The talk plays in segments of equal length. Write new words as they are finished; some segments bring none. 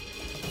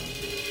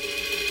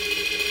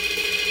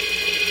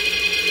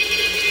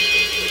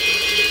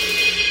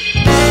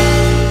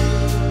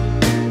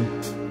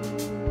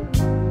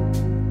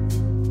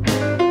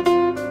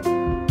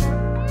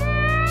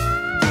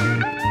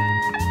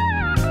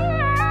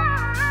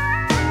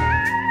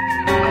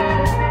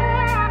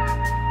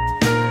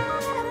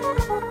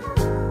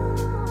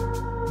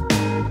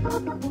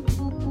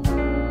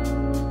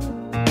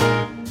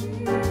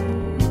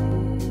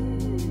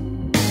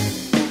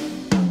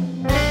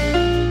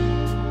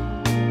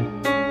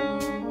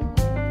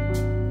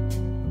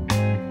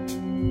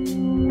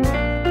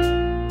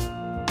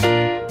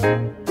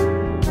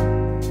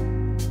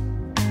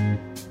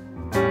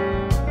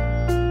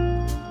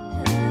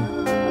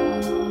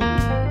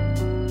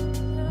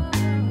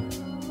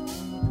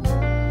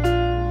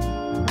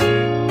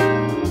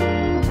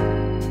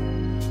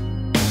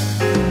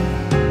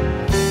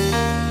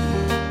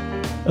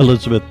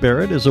Elizabeth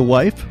Barrett is a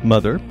wife,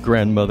 mother,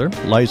 grandmother,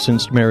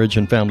 licensed marriage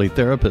and family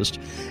therapist,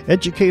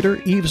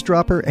 educator,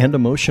 eavesdropper, and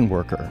emotion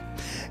worker.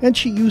 And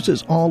she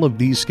uses all of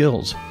these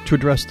skills to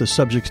address the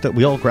subjects that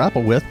we all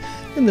grapple with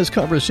in this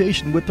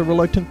conversation with the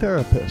reluctant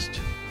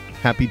therapist.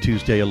 Happy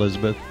Tuesday,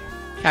 Elizabeth.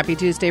 Happy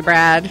Tuesday,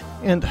 Brad.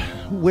 And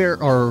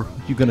where are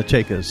you going to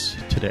take us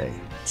today?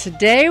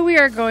 Today we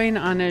are going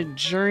on a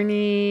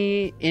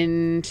journey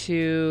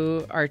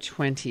into our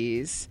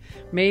 20s.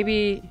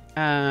 Maybe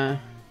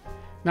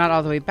not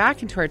all the way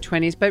back into our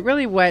 20s, but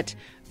really what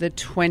the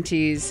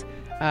 20s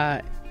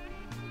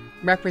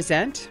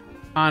represent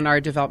on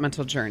our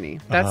developmental journey.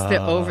 That's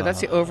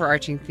the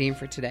overarching theme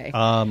for today.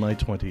 My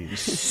 20s.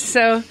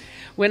 So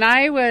when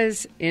I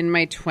was in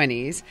my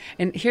 20s,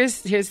 and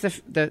here's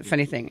the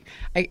funny thing.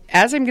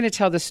 As I'm going to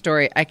tell the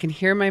story, I can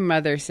hear my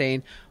mother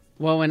saying,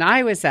 well, when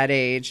I was that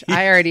age,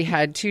 I already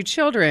had 2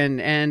 children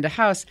and a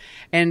house.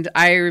 And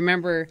I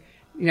remember,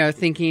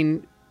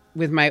 thinking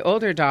with my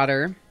older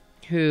daughter,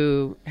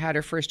 who had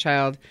her first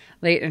child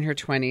late in her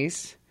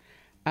 20s,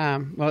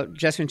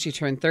 just when she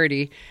turned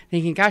 30,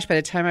 thinking, gosh, by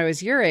the time I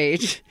was your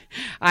age,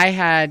 I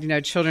had,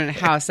 children and a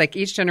house. Like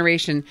each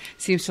generation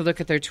seems to look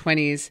at their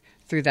 20s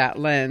through that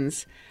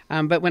lens.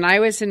 But when I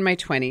was in my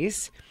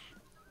 20s,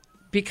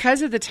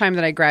 because of the time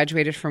that I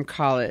graduated from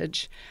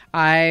college,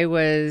 I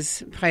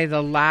was probably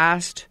the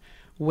last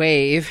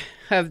wave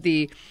of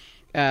the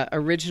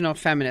original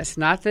feminists,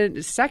 not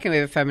the second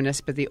wave of feminists,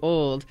 but the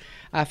old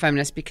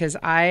feminists, because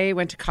I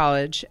went to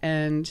college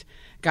and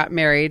got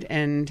married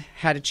and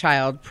had a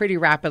child pretty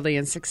rapidly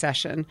in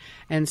succession.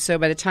 And so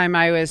by the time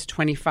I was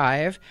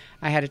 25,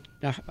 I had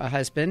a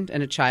husband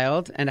and a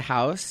child and a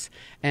house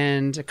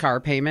and a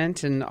car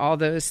payment and all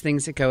those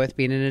things that go with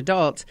being an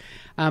adult.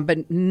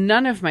 But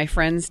none of my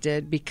friends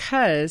did,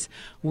 because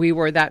we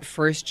were that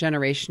first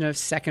generation of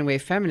second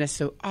wave feminists.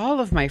 So all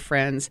of my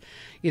friends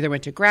either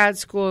went to grad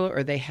school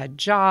or they had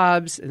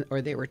jobs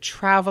or they were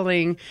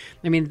traveling.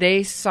 I mean,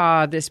 they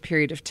saw this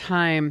period of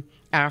time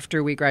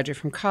after we graduated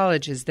from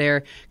college as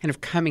their kind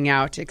of coming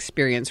out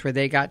experience, where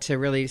they got to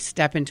really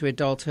step into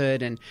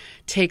adulthood and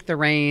take the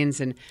reins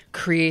and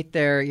create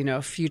their,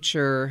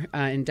 future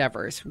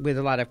endeavors with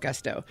a lot of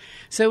gusto.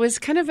 So it was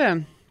kind of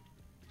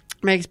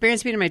my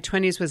experience being in my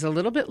 20s was a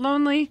little bit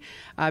lonely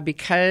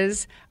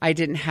because I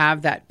didn't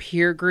have that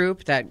peer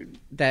group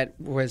that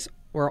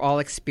we're all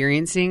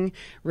experiencing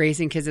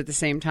raising kids at the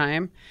same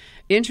time.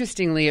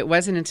 Interestingly, it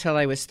wasn't until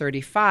I was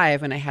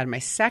 35 when I had my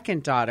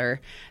second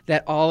daughter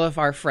that all of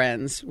our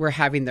friends were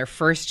having their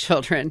first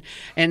children.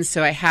 And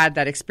so I had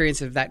that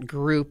experience of that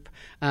group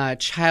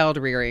child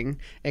rearing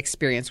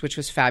experience, which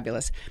was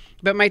fabulous.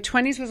 But my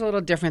 20s was a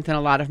little different than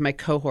a lot of my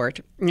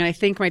cohort. And I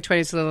think my 20s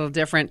was a little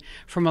different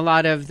from a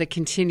lot of the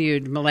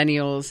continued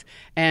millennials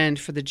and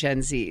for the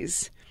Gen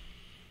Zs.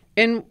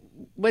 And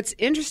what's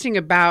interesting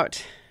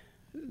about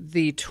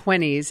the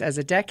 20s as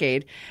a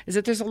decade is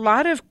that there's a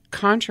lot of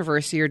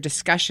controversy or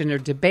discussion or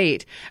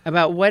debate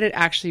about what it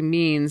actually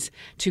means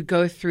to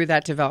go through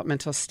that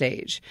developmental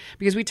stage.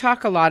 Because we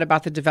talk a lot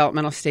about the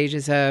developmental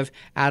stages of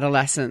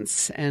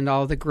adolescence and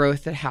all the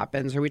growth that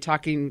happens. Are we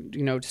talking,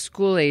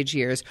 school age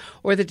years,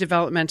 or the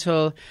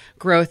developmental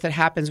growth that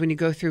happens when you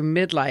go through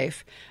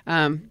midlife?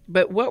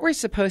 But what we're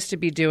supposed to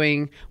be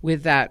doing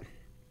with that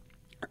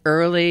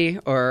early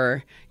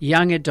or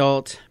young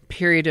adult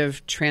period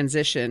of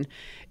transition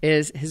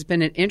has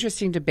been an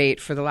interesting debate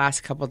for the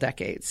last couple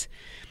decades.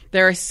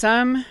 There are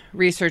some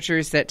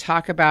researchers that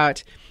talk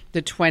about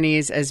the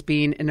 20s as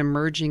being an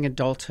emerging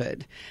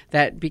adulthood,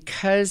 that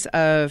because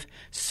of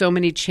so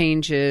many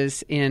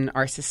changes in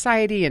our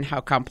society and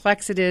how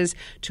complex it is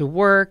to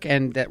work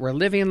and that we're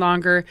living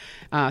longer,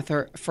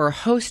 for a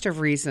host of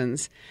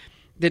reasons,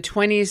 the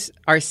 20s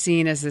are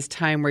seen as this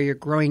time where you're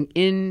growing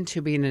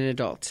into being an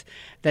adult,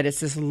 that it's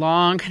this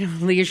long kind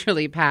of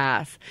leisurely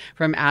path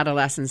from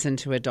adolescence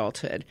into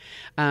adulthood.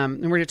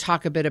 And we're going to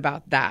talk a bit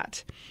about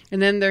that.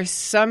 And then there's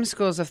some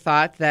schools of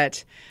thought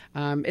that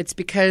it's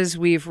because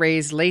we've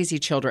raised lazy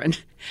children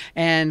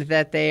and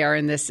that they are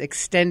in this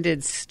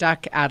extended,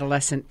 stuck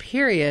adolescent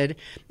period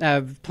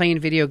of playing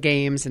video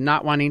games and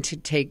not wanting to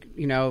take,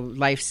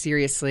 life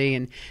seriously,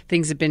 and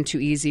things have been too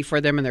easy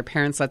for them and their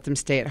parents let them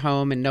stay at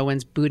home and no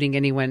one's booting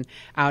anyone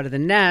out of the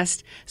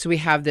nest. So we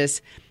have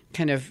this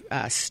kind of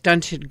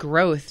stunted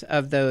growth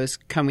of those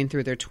coming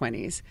through their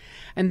 20s.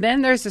 And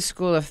then there's a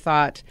school of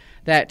thought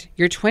that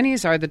your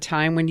 20s are the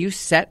time when you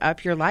set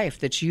up your life,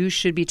 that you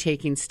should be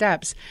taking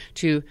steps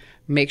to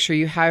make sure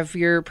you have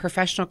your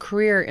professional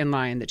career in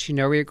line, that you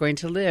know where you're going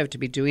to live, to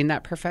be doing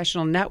that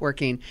professional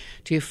networking,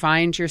 to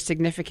find your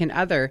significant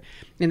other,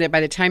 and that by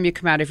the time you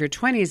come out of your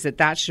 20s,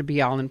 that should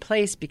be all in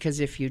place,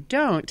 because if you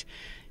don't,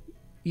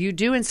 you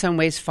do in some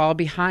ways fall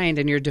behind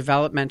in your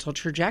developmental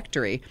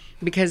trajectory,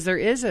 because there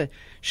is a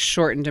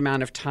shortened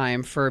amount of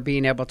time for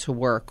being able to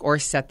work or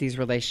set these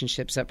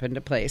relationships up into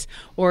place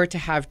or to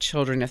have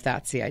children if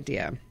that's the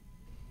idea.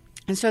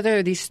 And so there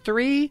are these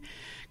 3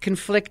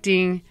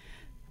 conflicting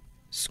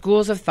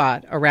schools of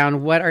thought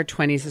around what our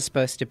 20s is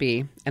supposed to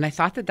be. And I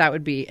thought that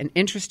would be an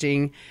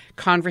interesting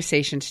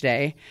conversation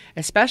today,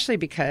 especially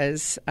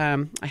because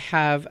I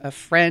have a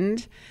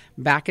friend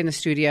back in the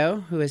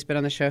studio who has been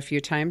on the show a few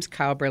times,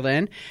 Kyle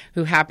Berlin,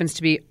 who happens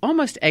to be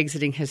almost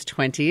exiting his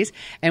 20s.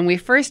 And we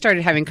first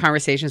started having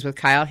conversations with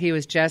Kyle. He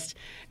was just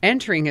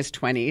entering his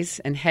 20s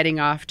and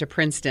heading off to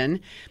Princeton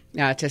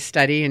to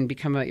study and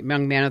become a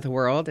young man of the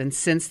world. And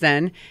since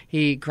then,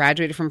 he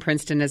graduated from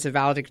Princeton as a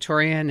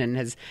valedictorian and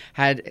has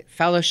had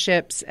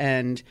fellowships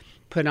and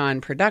put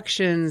on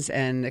productions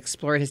and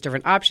explored his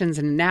different options.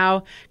 And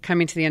now,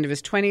 coming to the end of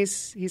his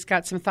 20s, he's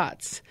got some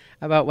thoughts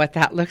about what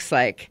that looks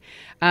like.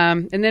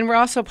 And then we'll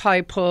also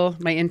probably pull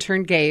my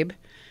intern, Gabe,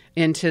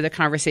 into the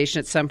conversation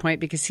at some point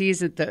because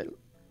he's at the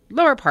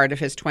lower part of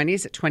his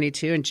 20s at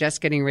 22 and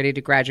just getting ready to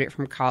graduate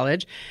from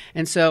college.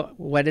 And so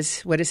what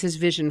is his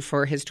vision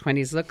for his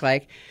 20s look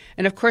like?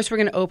 And, of course, we're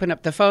going to open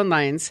up the phone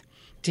lines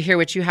to hear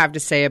what you have to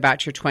say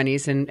about your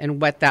 20s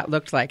and what that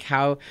looked like,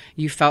 how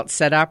you felt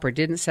set up or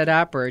didn't set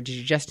up, or did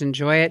you just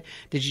enjoy it?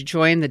 Did you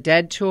join the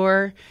Dead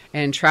Tour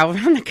and travel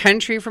around the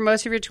country for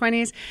most of your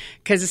 20s?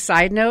 Because a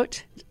side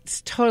note, it's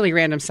a totally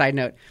random side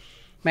note,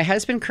 my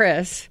husband,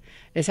 Chris,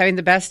 is having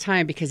the best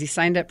time because he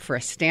signed up for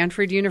a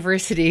Stanford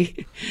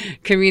University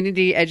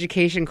community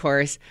education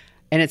course,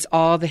 and it's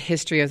all the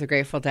history of the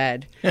Grateful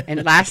Dead.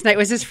 And last night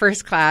was his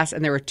first class,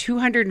 and there were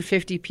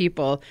 250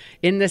 people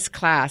in this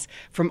class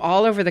from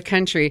all over the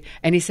country.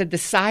 And he said the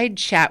side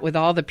chat with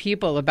all the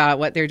people about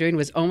what they're doing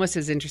was almost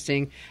as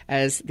interesting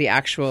as the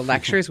actual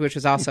lectures, which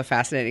was also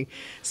fascinating.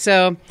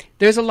 So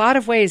there's a lot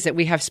of ways that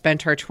we have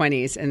spent our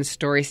 20s and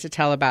stories to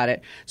tell about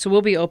it. So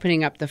we'll be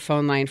opening up the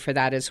phone line for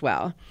that as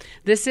well.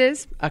 This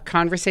is A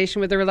Conversation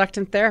with a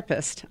Reluctant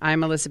Therapist.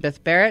 I'm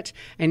Elizabeth Barrett,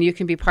 and you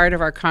can be part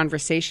of our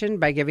conversation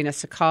by giving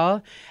us a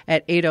call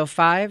at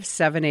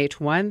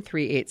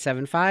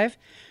 805-781-3875.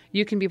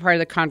 You can be part of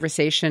the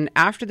conversation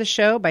after the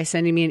show by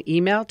sending me an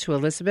email to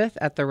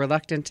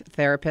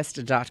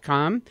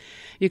elizabeth@thereluctanttherapist.com.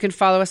 You can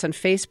follow us on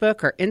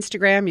Facebook or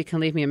Instagram. You can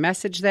leave me a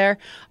message there.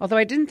 Although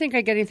I didn't think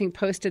I'd get anything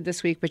posted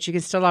this week, but you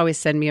can still always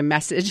send me a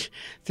message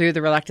through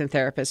the Reluctant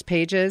Therapist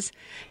pages.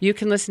 You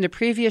can listen to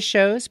previous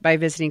shows by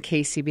visiting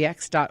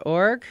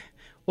kcbx.org.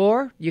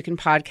 Or you can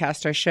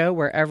podcast our show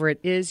wherever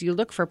it is you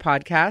look for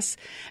podcasts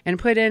and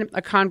put in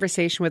A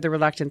Conversation with a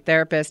Reluctant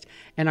Therapist,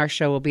 and our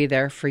show will be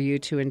there for you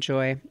to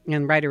enjoy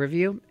and write a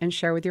review and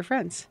share with your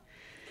friends.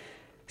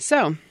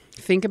 So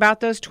think about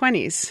those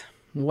 20s.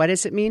 What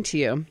does it mean to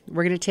you?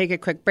 We're going to take a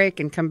quick break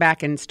and come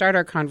back and start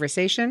our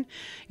conversation.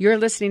 You're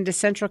listening to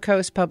Central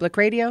Coast Public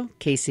Radio,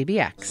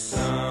 KCBX.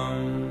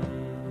 Sometimes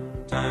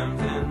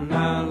in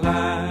our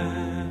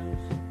lives,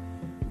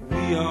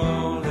 we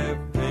all have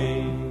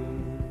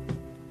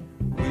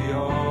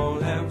all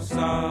have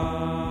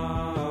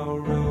sorrow,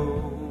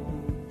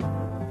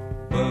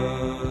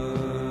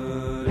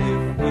 but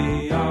if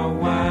we are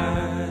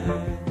wise,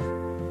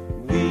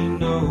 we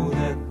know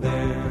that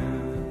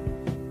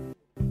there's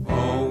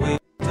always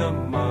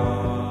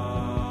tomorrow.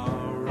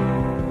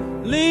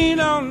 Lean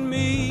on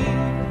me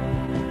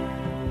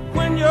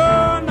when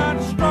you're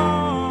not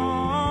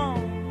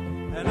strong,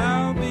 and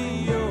I'll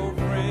be your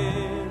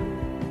friend.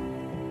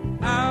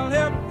 I'll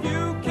help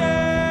you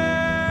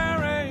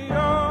carry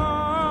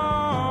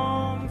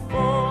on.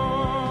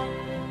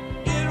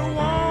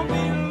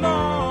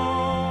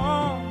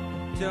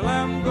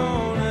 I'm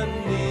gonna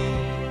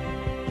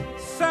need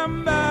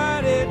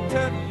somebody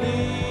to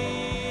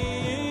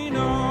lean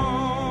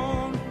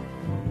on.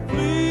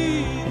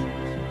 Please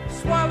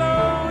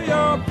swallow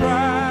your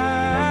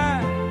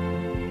pride.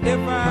 If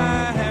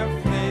I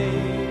have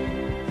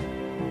faith,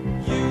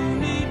 you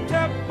need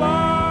to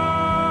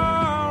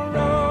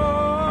borrow,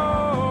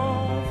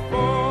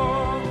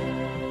 for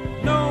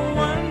no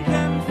one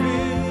can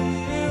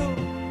feel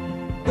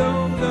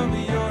those of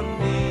your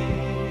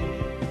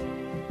needs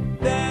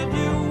that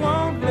you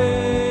won't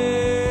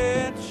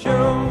let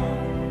show.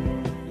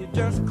 You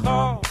just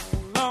call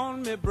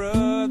on me,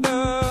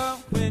 brother,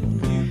 when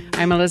you...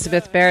 I'm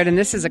Elizabeth Barrett, and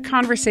this is A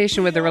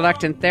Conversation with a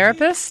Reluctant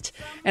Therapist.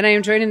 And I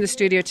am joined in the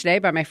studio today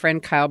by my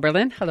friend Kyle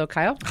Berlin. Hello,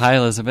 Kyle. Hi,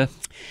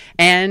 Elizabeth.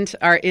 And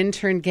our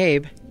intern,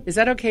 Gabe. Is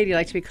that okay? Do you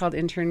like to be called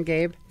intern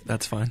Gabe?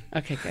 That's fine.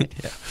 Okay, good.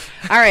 Yeah.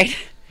 All right.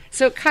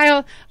 So,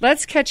 Kyle,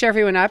 let's catch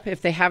everyone up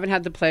if they haven't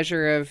had the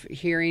pleasure of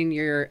hearing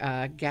your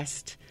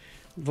guest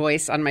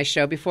voice on my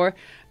show before.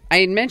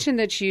 I mentioned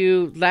that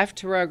you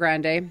left Rio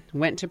Grande,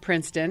 went to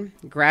Princeton,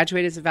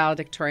 graduated as a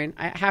valedictorian.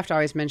 I have to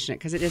always mention it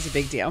because it is a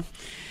big deal.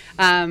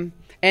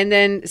 And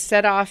then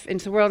set off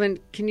into the world. And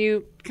can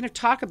you kind of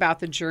talk about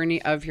the journey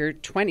of your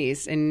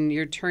 20s? And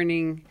you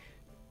turned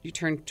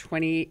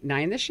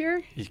 29 this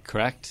year?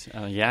 Correct.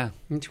 Yeah.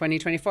 In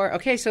 2024.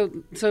 Okay, so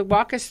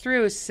walk us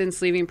through,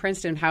 since leaving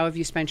Princeton, how have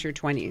you spent your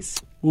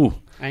 20s? Ooh.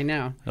 I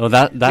know. Well,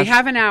 that we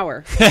have an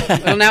hour.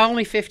 Well, now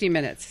only 50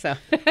 minutes. So.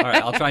 All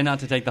right, I'll try not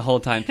to take the whole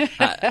time.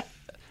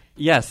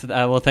 Yes.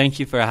 Well, thank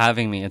you for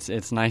having me.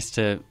 It's nice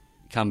to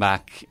come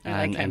back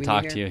and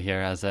talk to you here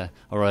as a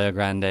Arroyo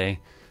Grande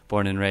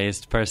born and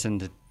raised person.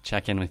 To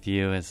check in with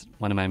you as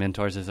one of my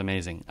mentors is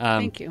amazing.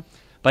 Thank you.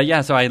 But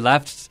yeah, so I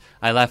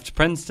left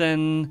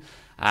Princeton.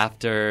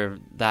 after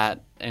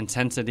that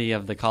intensity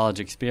of the college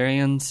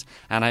experience,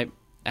 and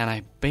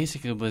I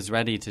basically was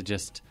ready to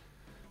just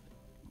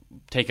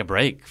take a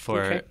break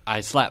for Okay.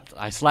 I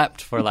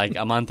slept for like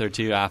a month or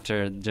two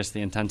after just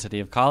the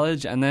intensity of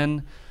college, and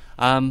then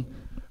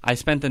I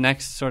spent the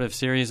next sort of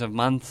series of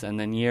months and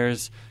then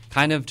years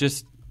kind of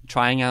just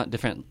trying out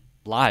different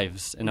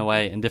lives in a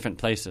way in different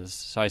places.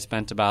 So I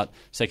spent about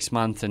 6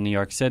 months in New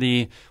York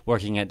City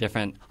working at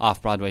different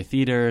off-Broadway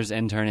theaters,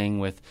 interning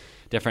with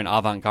different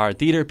avant-garde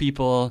theater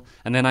people,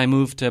 and then I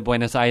moved to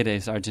Buenos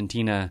Aires,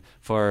 Argentina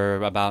for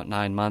about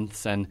 9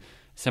 months, and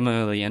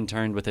similarly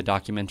interned with a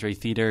documentary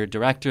theater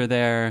director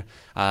there,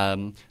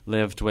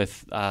 lived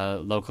with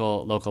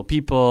local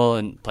people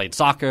and played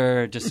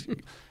soccer, just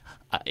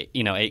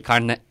ate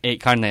carne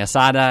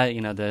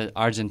asada, the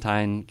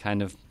Argentine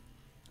kind of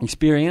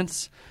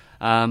experience.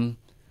 And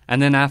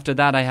then after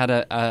that, I had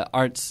a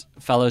arts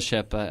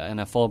fellowship and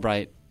a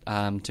Fulbright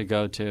to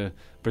go to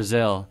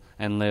Brazil,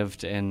 and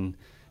lived in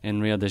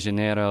Rio de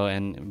Janeiro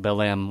and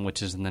Belém,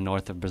 which is in the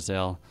north of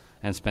Brazil,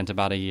 and spent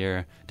about a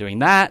year doing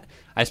that.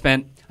 I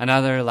spent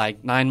another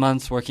 9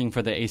 months working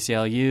for the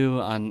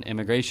ACLU on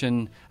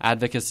immigration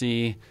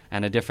advocacy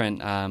and a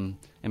different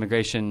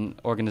immigration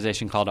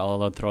organization called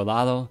El Otro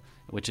Lado,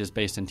 which is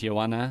based in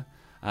Tijuana.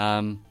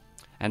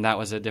 And that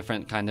was a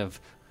different kind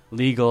of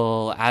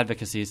legal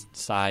advocacy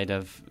side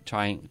of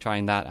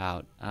trying that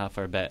out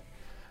for a bit.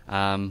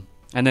 And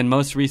then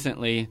most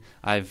recently,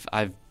 I've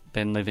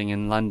been living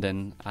in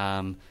London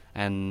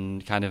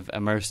and kind of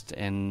immersed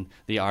in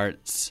the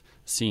arts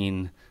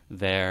scene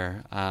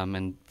there,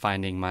 and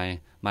finding my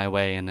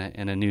way in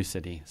a new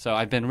city. So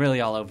I've been really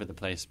all over the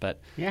place,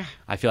 but Yeah.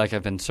 I feel like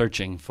I've been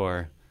searching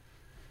for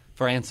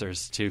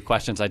answers to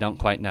questions I don't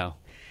quite know.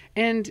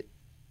 And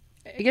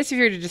I guess if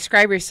you were to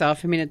describe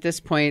yourself, at this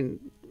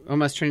point,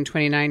 almost turning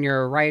 29,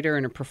 you're a writer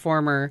and a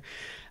performer,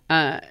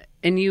 and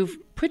you've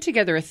put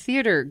together a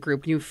theater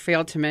group. You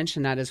failed to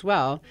mention that as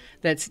well.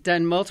 That's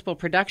done multiple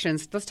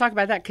productions. Let's talk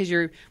about that,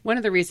 because one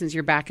of the reasons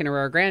you're back in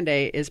Aurora Grande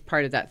is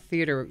part of that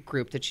theater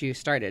group that you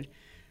started.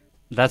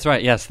 That's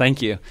right. Yes,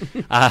 thank you.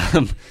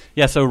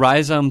 So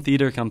Rhizome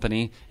Theater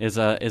Company is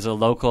a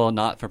local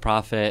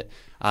not-for-profit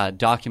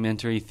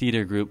documentary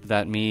theater group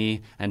that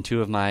me and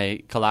two of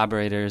my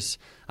collaborators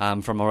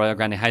from Arroyo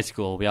Grande High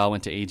School, we all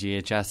went to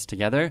AGHS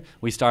together.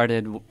 We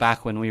started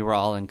back when we were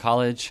all in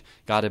college,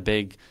 got a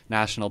big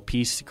national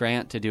peace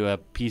grant to do a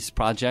peace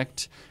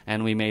project,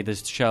 and we made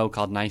this show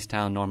called Nice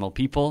Town, Normal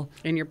People.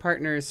 And your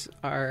partners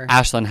are?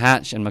 Ashlyn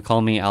Hatch and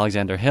McColmy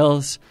Alexander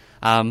Hills.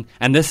 And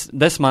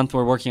this month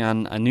we're working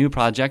on a new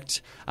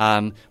project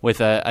with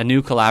a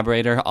new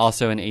collaborator,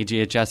 also an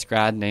AGHS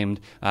grad named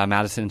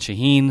Madison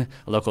Shaheen,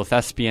 a local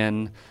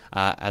thespian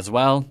as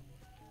well.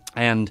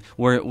 And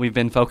we've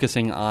been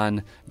focusing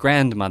on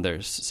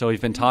grandmothers. So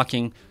we've been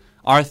talking.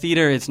 Our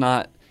theater is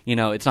not,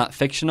 it's not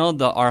fictional.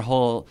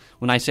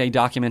 When I say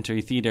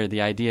documentary theater,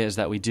 the idea is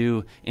that we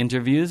do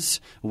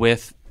interviews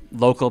with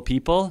local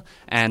people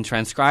and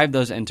transcribe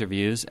those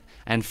interviews,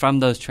 and from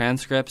those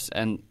transcripts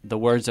and the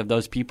words of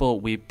those people,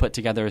 we put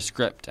together a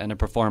script and a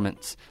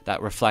performance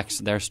that reflects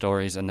their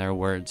stories and their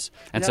words.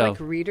 And is that like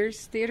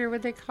readers' theater,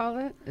 would they call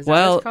it? Is that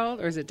what it's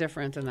called, or is it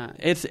different than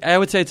that? I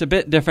would say it's a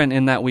bit different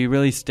in that we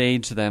really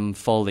stage them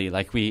fully.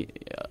 Like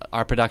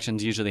our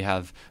productions usually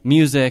have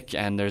music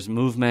and there's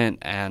movement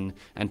and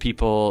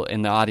people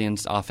in the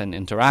audience often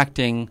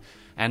interacting,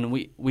 and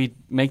we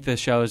make the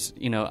shows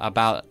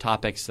about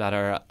topics that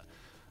are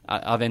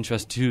of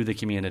interest to the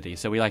community.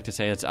 So we like to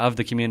say it's of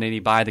the community,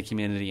 by the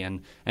community,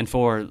 and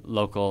for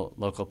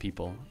local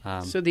people.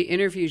 So the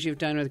interviews you've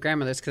done with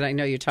grandmothers, because I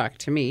know you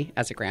talked to me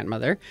as a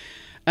grandmother,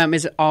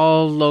 is it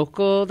all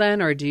local then,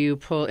 or do you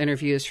pull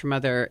interviews from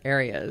other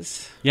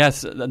areas?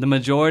 Yes, the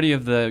majority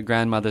of the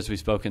grandmothers we've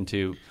spoken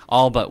to,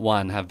 all but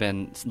one, have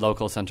been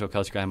local Central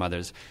Coast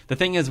grandmothers. The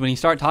thing is, when you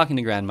start talking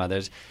to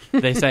grandmothers,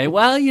 they say,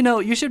 well,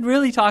 you should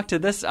really talk to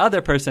this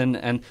other person.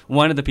 And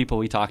one of the people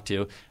we talked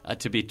to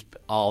be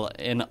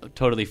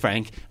totally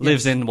frank,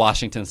 lives in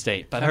Washington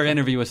State. But her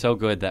interview was so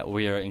good that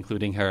we are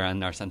including her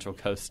on our Central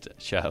Coast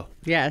show.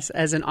 Yes,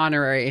 as an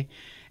honorary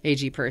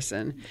AG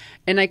person.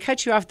 And I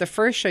cut you off. The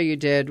first show you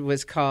did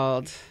was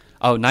called...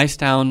 Nice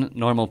Town,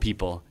 Normal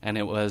People. And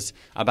it was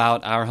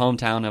about our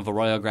hometown of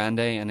Arroyo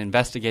Grande and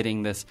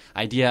investigating this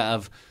idea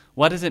of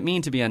what does it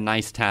mean to be a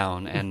nice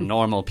town and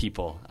normal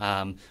people?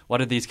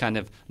 What are these kind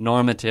of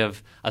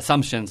normative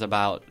assumptions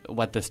about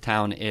what this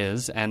town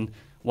is, and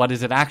what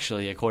is it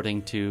actually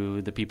according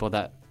to the people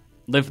that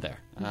live there?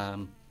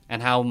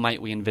 And how might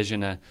we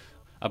envision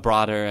a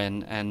broader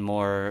and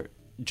more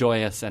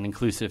joyous and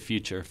inclusive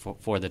future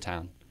for the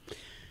town?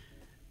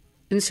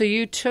 And so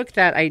you took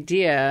that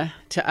idea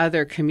to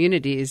other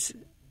communities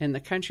in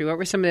the country. What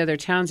were some of the other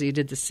towns that you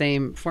did the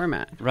same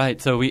format?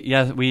 Right. So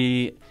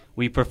we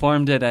we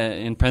performed it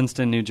in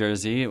Princeton, New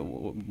Jersey,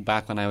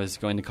 back when I was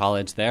going to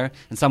college there.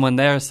 And someone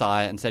there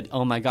saw it and said,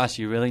 oh my gosh,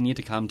 you really need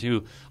to come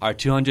to our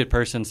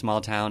 200-person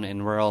small town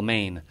in rural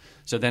Maine.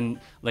 So then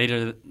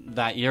later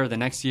that year, the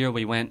next year,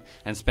 we went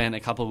and spent a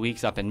couple of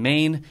weeks up in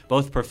Maine,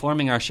 both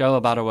performing our show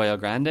about Arroyo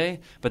Grande,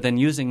 but then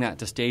using that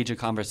to stage a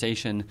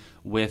conversation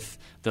with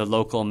the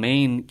local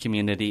Maine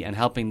community and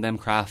helping them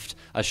craft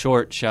a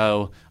short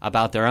show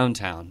about their own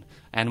town.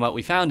 And what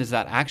we found is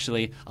that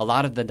actually a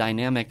lot of the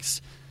dynamics,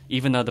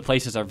 even though the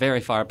places are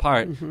very far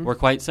apart, were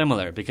quite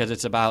similar, because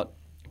it's about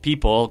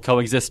people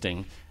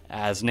coexisting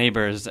as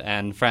neighbors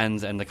and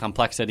friends and the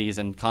complexities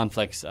and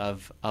conflicts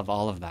of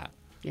all of that.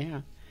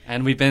 Yeah.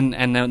 And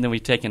then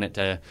we've taken it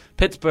to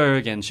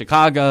Pittsburgh and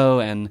Chicago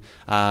and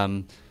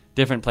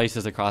different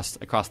places across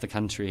the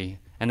country.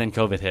 And then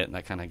COVID hit, and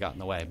that kind of got in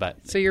the way.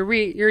 But so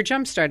you're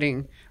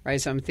jump-starting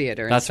Rhizome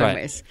Theater in some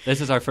ways. This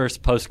is our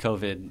first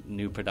post-COVID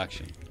new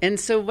production. And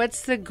so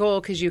what's the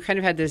goal? Because you kind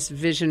of had this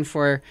vision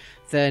for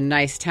the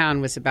nice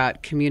town was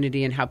about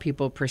community and how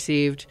people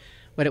perceived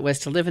what it was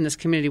to live in this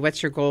community.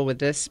 What's your goal with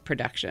this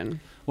production?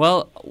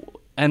 Well,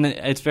 and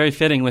it's very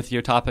fitting with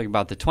your topic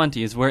about the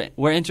 20s.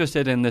 We're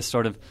interested in this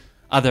sort of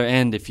other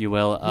end, if you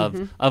will,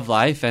 of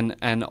life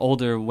and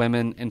older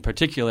women in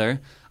particular.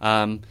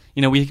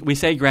 We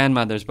say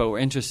grandmothers, but we're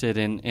interested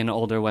in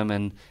older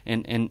women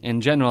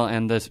in general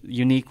and the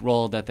unique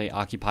role that they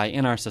occupy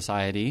in our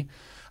society.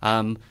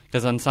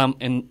 Because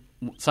in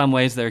some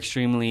ways they're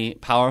extremely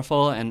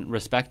powerful and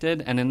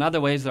respected, and in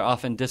other ways they're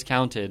often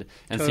discounted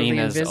and totally seen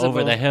as invisible.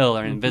 Over the hill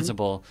or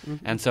invisible.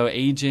 And so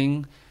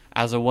aging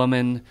as a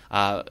woman,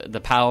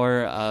 the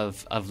power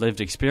of lived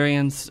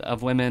experience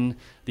of women,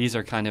 these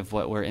are kind of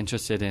what we're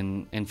interested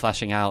in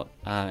fleshing out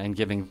and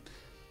giving,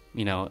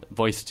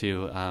 voice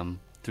to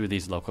through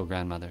these local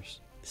grandmothers.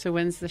 So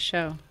when's the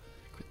show?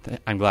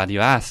 I'm glad you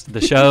asked.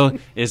 The show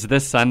is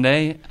this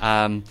Sunday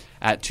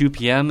at 2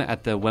 p.m.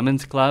 at the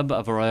Women's Club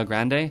of Arroyo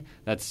Grande.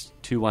 That's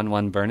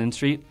 211 Vernon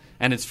Street.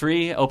 And it's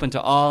free, open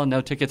to all, no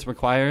tickets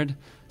required.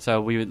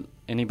 So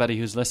anybody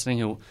who's listening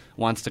who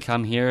wants to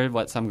come hear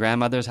what some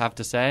grandmothers have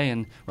to say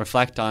and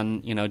reflect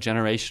on,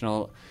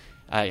 generational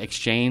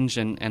exchange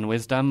and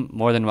wisdom,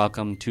 more than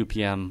welcome, 2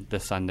 p.m.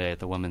 this Sunday at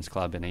the Women's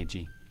Club in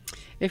AG.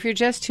 If you're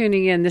just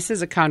tuning in, this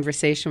is a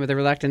conversation with a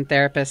reluctant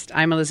therapist.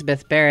 I'm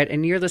Elizabeth Barrett,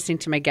 and you're listening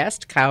to my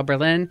guest, Kyle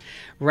Berlin,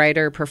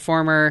 writer,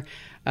 performer,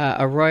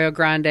 Arroyo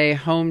Grande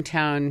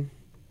hometown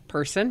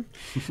person.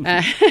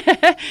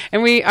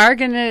 And we are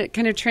going to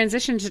kind of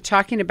transition to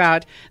talking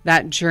about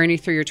that journey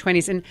through your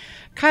 20s. And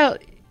Kyle,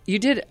 you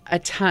did a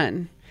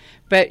ton.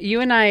 But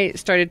you and I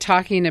started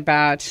talking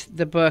about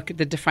the book,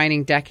 The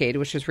Defining Decade,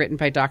 which was written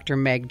by Dr.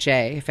 Meg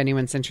Jay, if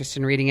anyone's interested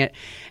in reading it.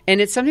 And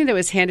it's something that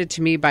was handed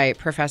to me by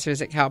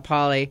professors at Cal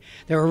Poly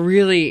that were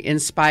really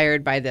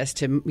inspired by this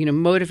to,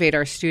 motivate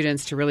our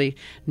students to really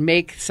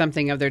make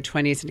something of their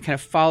 20s and kind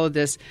of follow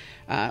this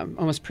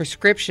almost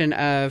prescription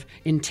of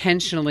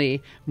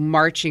intentionally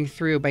marching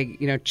through by,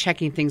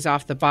 checking things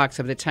off the box.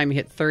 So by the time you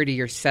hit 30,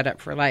 you're set up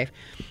for life.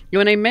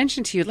 When I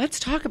mentioned to you, let's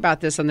talk about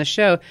this on the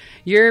show,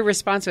 your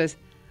response was,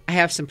 I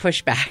have some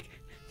pushback.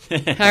 All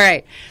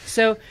right.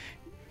 So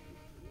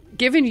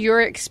given your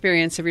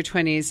experience of your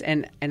 20s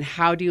and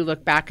how do you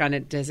look back on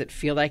it, does it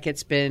feel like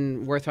it's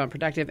been worthwhile and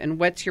productive? And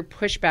what's your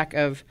pushback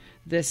of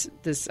this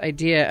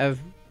idea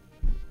of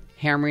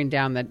hammering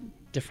down the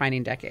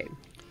defining decade?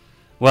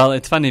 Well,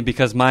 it's funny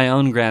because my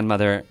own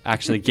grandmother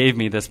actually gave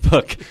me this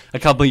book a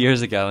couple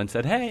years ago and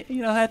said, hey,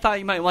 I thought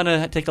you might want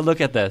to take a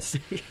look at this.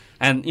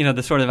 And,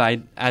 the sort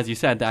of, as you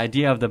said, the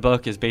idea of the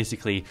book is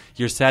basically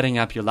you're setting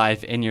up your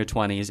life in your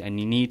 20s and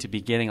you need to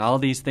be getting all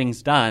these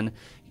things done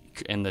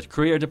in the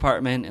career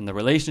department, in the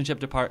relationship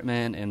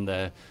department, in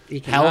the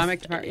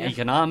economic department,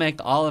 economic,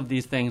 all of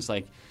these things.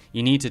 Like,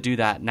 you need to do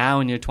that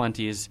now in your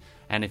 20s.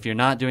 And if you're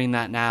not doing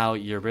that now,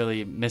 you're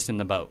really missing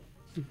the boat.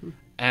 Mm-hmm.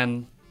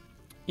 And,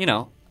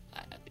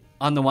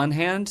 on the one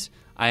hand,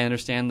 I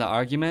understand the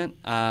argument,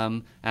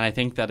 and I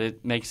think that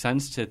it makes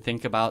sense to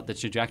think about the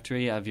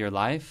trajectory of your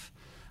life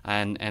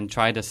and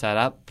try to set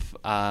up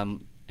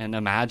and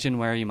imagine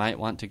where you might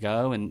want to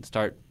go and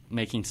start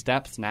making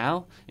steps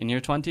now in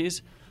your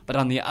 20s. But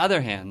on the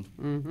other hand,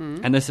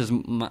 and this is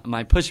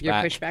my pushback. Your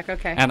pushback,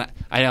 okay. And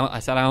I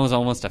said I was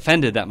almost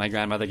offended that my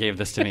grandmother gave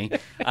this to me.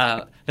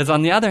 Because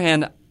on the other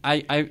hand,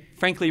 I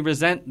frankly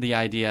resent the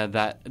idea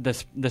that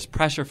this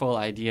pressureful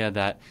idea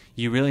that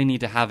you really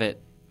need to have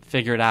it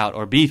figured out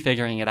or be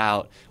figuring it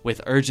out with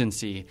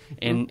urgency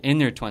in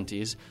your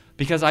 20s.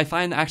 Because I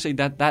find actually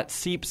that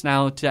seeps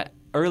now to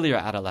earlier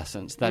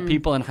adolescence, that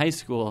people in high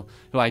school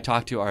who I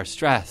talk to are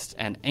stressed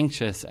and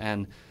anxious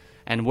and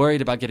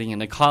worried about getting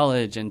into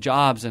college and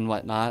jobs and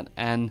whatnot.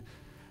 And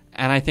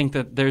I think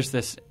that there's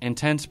this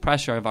intense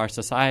pressure of our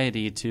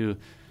society to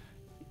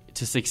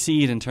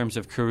succeed in terms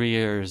of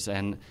careers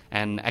and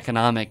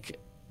economic,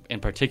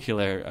 in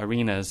particular,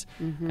 arenas.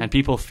 And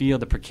people feel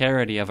the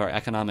precarity of our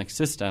economic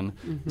system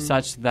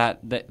such that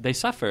they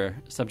suffer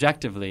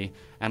subjectively.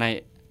 And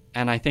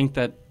I think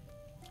that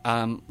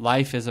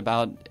life is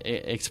about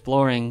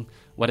exploring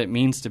what it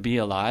means to be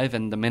alive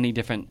and the many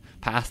different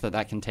paths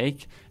that can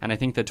take. And I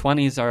think the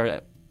 20s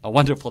are a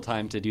wonderful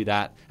time to do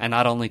that, and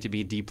not only to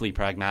be deeply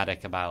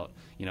pragmatic about,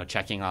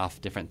 checking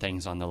off different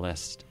things on the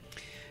list.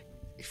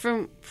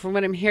 From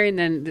what I'm hearing,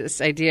 then,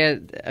 this idea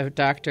of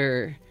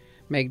Dr.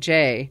 Meg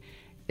J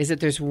is that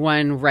there's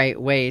one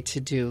right way to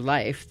do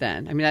life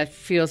then. I mean, that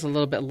feels a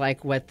little bit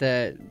like what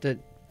the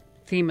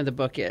theme of the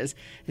book is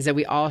that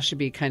we all should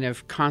be kind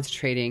of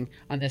concentrating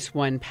on this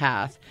one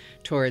path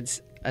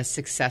towards a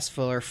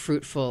successful or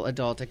fruitful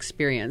adult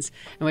experience.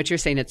 And what you're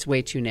saying, it's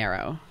way too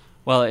narrow.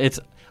 Well,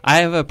 I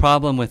have a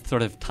problem with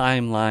sort of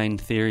timeline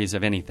theories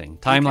of anything.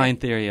 Timeline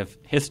theory of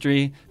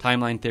history,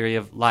 timeline theory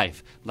of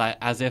life,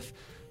 as if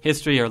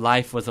history or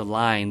life was a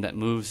line that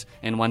moves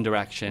in one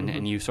direction,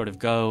 and you sort of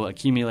go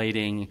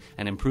accumulating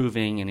and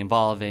improving and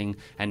evolving,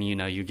 and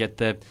you get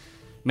the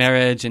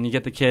marriage and you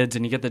get the kids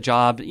and you get the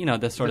job,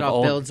 this sort it of all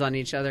old builds on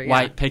each other,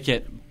 white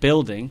picket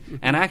building.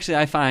 And actually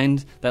I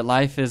find that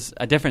life is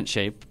a different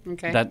shape.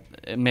 That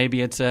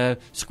maybe it's a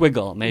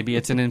squiggle, maybe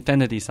it's an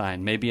infinity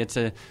sign, maybe it's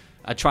a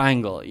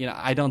triangle.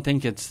 I don't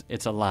think it's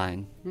a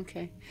line.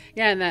 Okay.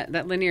 Yeah, and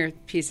that linear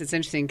piece is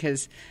interesting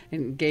because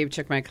Gabe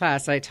took my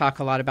class. I talk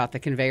a lot about the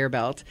conveyor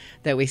belt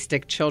that we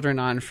stick children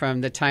on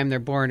from the time they're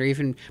born, or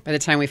even by the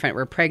time we find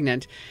we're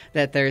pregnant,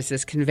 that there's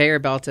this conveyor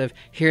belt of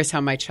here's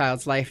how my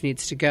child's life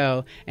needs to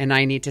go, and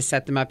I need to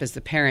set them up as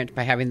the parent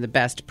by having the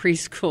best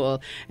preschool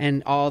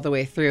and all the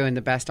way through, and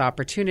the best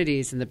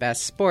opportunities and the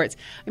best sports.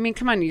 I mean,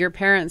 come on, your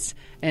parents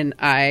and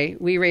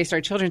we raised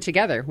our children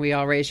together. We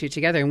all raised you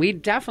together, and we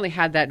definitely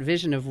had that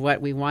vision of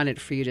what we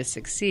wanted for you to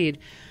succeed.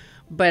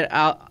 But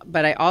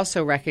I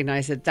also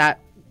recognize that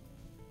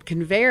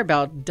conveyor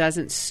belt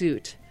doesn't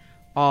suit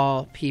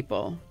all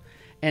people.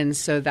 And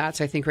so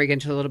that's, I think, where we get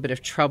into a little bit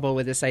of trouble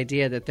with this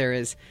idea that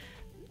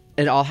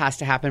it all has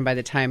to happen by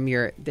the time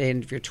you're the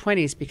end of your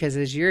 20s, because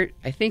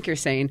I think you're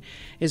saying,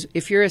 is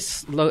if you're a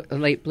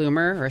late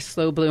bloomer or a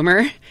slow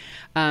bloomer,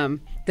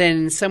 then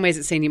in some ways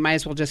it's saying you might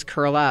as well just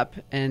curl up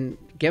and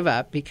give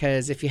up,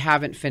 because if you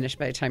haven't finished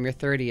by the time you're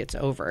 30, it's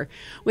over,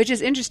 which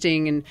is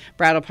interesting. And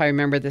Brad will probably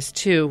remember this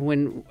too.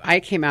 When I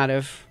came out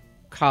of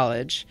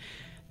college,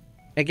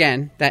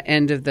 again, that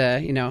end of the,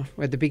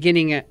 or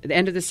the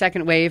end of the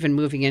second wave and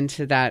moving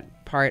into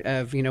that part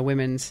of,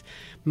 women's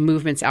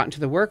movements out into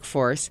the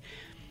workforce,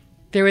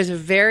 there was a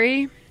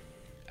very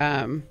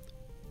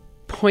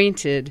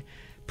pointed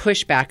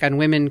pushback on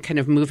women kind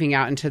of moving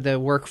out into the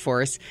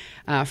workforce.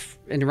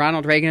 And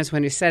Ronald Reagan is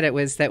one who said it,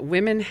 was that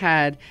women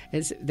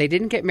they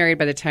didn't get married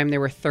by the time they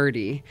were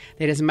 30.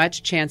 They had as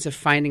much chance of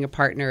finding a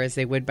partner as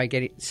they would by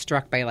getting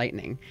struck by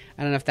lightning.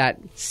 I don't know if that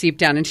seeped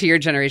down into your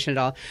generation at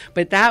all,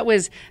 but that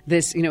was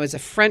this, it was a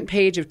front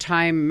page of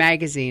Time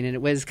magazine, and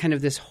it was kind of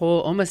this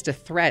whole, almost a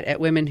threat at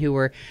women who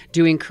were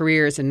doing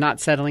careers and not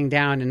settling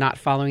down and not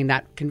following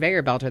that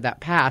conveyor belt or that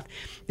path,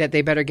 that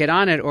they better get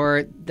on it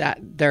or that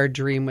their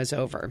dream was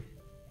over.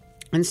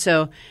 And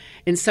so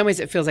in some ways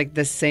it feels like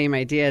the same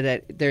idea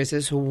that there's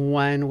this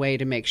one way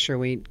to make sure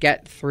we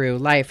get through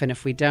life, and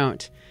if we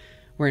don't,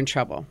 we're in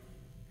trouble.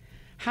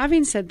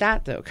 Having said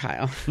that, though,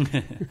 Kyle,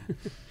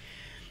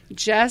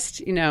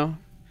 just,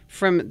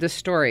 from the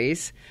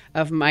stories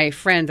of my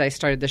friends I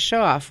started the show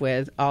off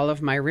with, all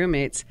of my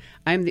roommates,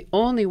 I'm the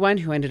only one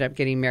who ended up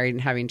getting married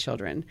and having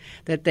children.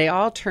 That they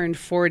all turned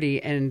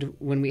 40, and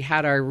when we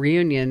had our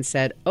reunion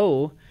said,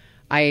 oh,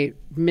 I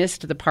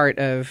missed the part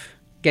of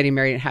getting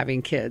married and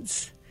having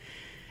kids.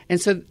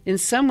 And so in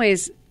some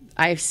ways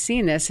I've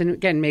seen this, and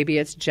again, maybe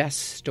it's just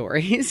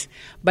stories,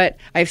 but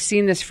I've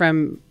seen this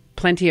from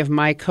plenty of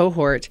my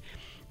cohort,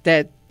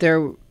 that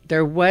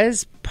there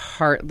was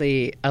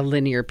partly a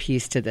linear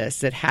piece to this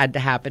that had to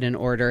happen in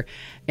order.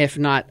 If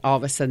not, all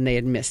of a sudden they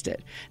had missed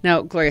it.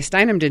 Now, Gloria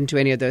Steinem didn't do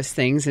any of those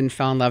things and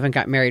fell in love and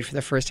got married for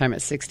the first time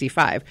at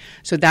 65.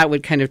 So that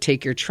would kind of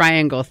take your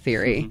triangle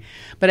theory.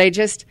 Mm-hmm.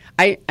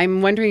 But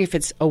I'm wondering if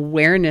it's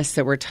awareness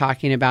that we're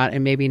talking about,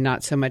 and maybe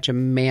not so much a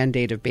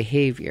mandate of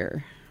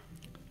behavior.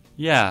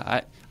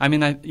 Yeah,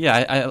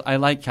 I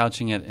like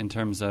couching it in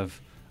terms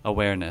of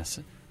awareness.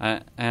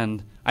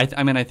 And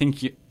I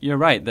think you're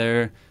right.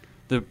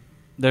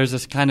 There's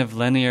this kind of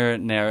linear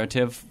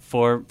narrative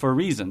for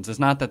reasons. It's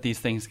not that these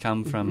things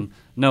come from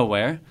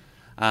nowhere,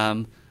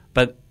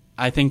 but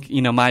I think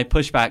my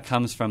pushback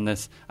comes from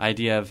this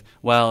idea of,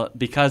 well,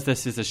 because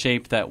this is a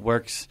shape that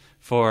works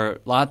for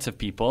lots of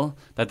people,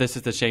 that this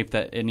is the shape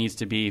that it needs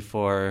to be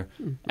for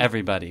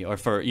everybody,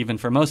 or even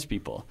for most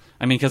people.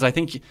 I mean, because I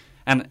think.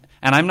 And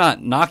I'm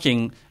not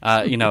knocking,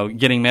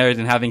 getting married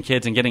and having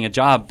kids and getting a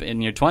job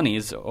in your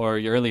 20s or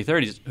your early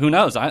 30s. Who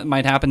knows? It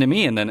might happen to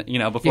me, and then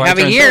before I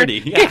turn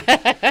 30.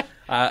 Yeah.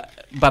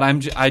 But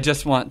I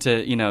just want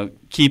to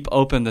keep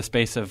open the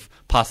space of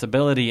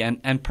possibility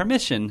and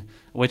permission,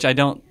 which I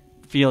don't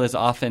feel is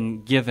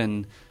often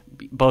given,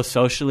 both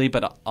socially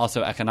but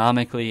also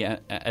economically,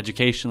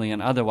 educationally,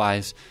 and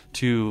otherwise,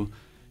 to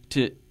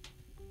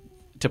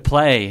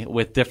play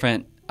with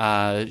different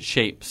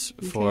shapes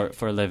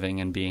for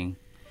living and being.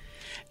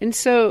 And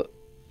so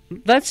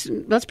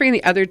let's bring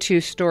the other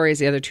two stories,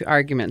 the other two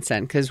arguments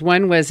then, because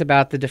one was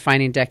about the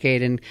defining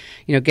decade and,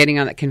 getting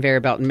on that conveyor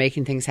belt and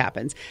making things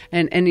happen.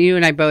 And you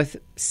and I both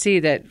see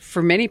that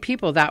for many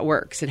people that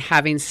works, and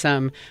having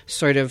some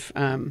sort of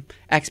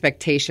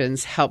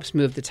expectations helps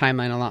move the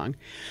timeline along.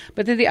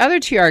 But then the other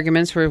two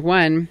arguments were,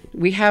 one,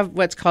 we have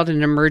what's called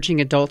an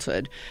emerging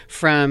adulthood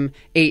from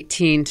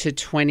 18 to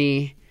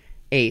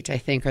 28, I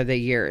think, are the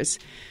years.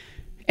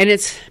 And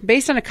it's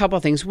based on a couple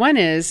of things. One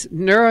is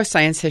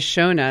neuroscience has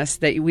shown us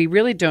that we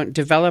really don't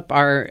develop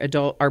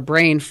our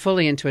brain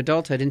fully into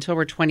adulthood until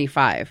we're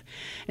 25.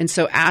 And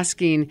so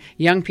asking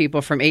young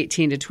people from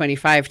 18 to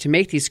 25 to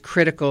make these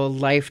critical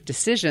life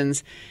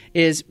decisions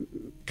is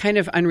kind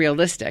of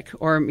unrealistic,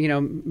 or,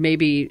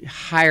 maybe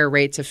higher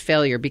rates of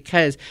failure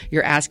because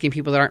you're asking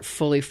people that aren't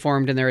fully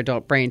formed in their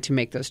adult brain to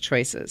make those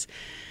choices.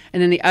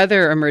 And then the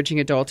other emerging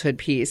adulthood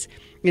piece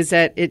is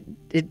that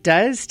it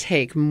does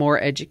take more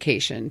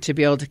education to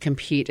be able to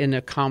compete in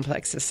a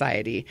complex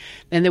society,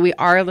 and that we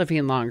are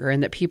living longer,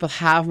 and that people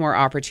have more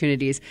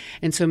opportunities.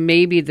 And so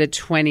maybe the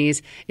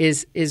 20s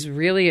is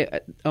really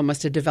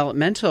almost a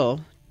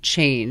developmental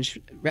change,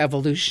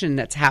 evolution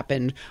that's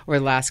happened over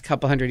the last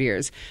couple hundred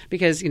years.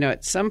 Because,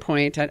 at some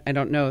point, I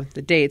don't know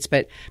the dates,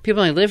 but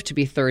people only live to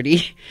be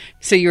 30.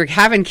 So you're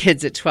having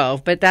kids at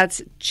 12, but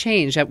that's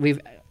changed. That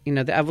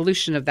the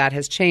evolution of that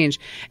has changed.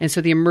 And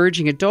so the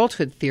emerging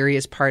adulthood theory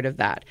is part of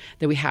that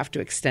we have to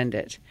extend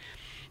it.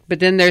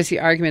 But then there's the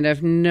argument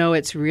of, no,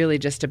 it's really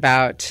just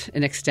about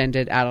an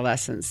extended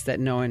adolescence, that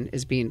no one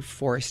is being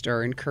forced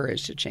or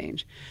encouraged to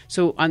change.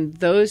 So on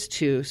those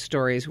two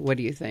stories, what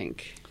do you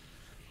think?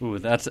 Ooh,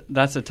 that's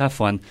a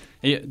tough one.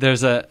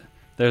 There's a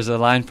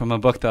line from a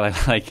book that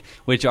I like,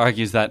 which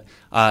argues that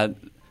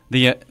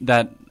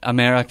that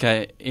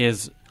America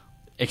is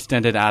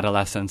extended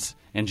adolescence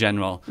in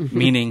general,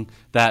 meaning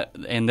that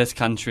in this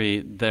country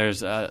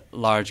there's a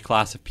large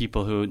class of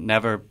people who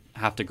never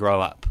have to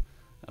grow up,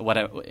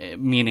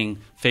 meaning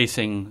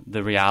facing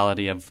the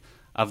reality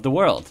of the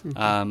world.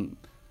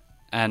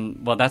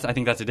 And I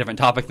think that's a different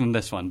topic than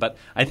this one. But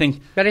I think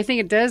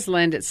it does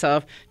lend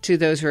itself to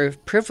those who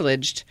have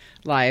privileged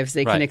lives.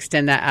 They can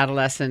extend that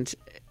adolescence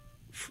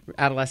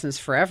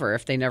forever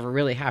if they never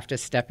really have to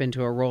step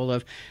into a role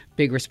of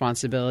big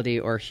responsibility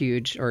or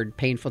huge or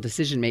painful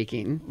decision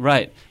making.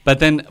 Right.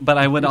 But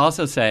I would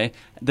also say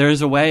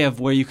there's a way of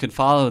where you could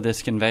follow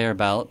this conveyor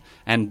belt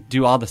and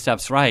do all the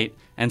steps right,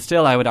 and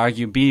still, I would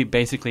argue, be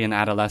basically an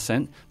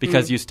adolescent,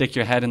 because you stick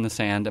your head in the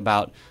sand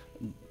about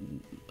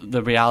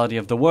the reality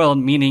of the world,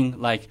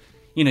 meaning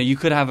you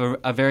could have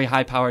a very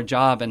high-powered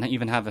job and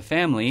even have a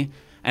family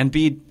and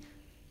be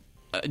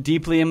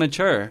deeply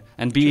immature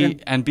and be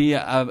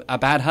a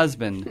bad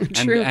husband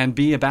and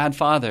be a bad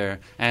father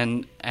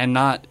and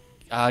not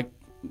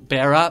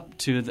bear up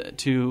to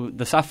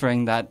the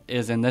suffering that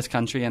is in this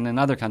country and in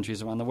other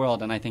countries around the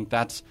world. And I think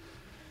that's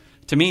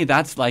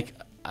like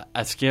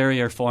a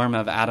scarier form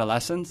of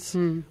adolescence,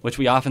 which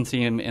we often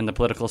see in the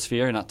political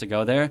sphere, not to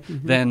go there,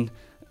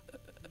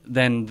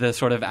 than the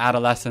sort of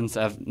adolescence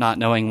of not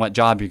knowing what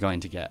job you're going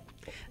to get.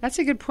 That's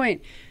a good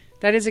point.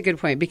 That is a good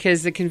point,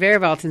 because the conveyor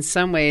belt in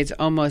some ways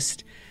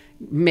almost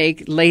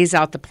lays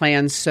out the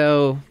plan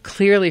so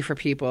clearly for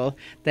people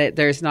that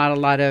there's not a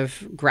lot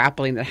of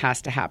grappling that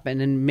has to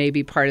happen. And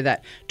maybe part of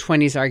that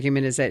 20s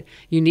argument is that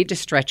you need to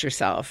stretch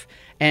yourself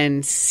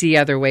and see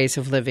other ways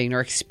of living or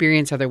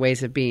experience other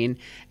ways of being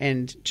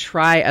and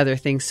try other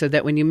things, so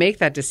that when you make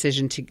that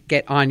decision to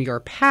get on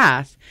your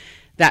path,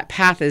 that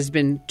path has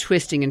been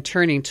twisting and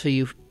turning till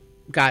you've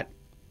got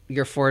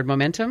your forward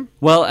momentum.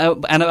 Well,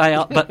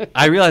 but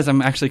I realize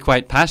I'm actually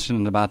quite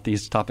passionate about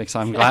these topics,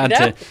 so I'm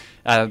glad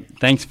to.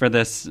 Thanks for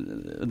this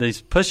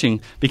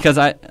pushing, because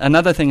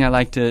another thing I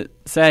like to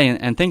say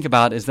and think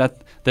about is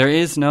that there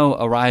is no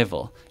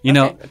arrival.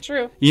 That's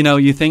true.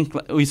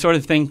 We sort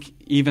of think,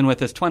 even with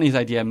this 20s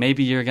idea,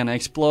 maybe you're going to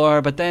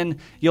explore, but then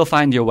you'll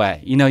find your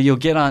way. You'll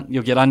get on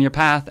your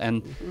path,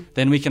 and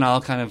then we can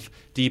all kind of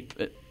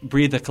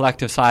breathe a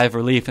collective sigh of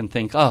relief and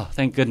think, oh,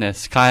 thank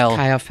goodness,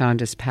 Kyle found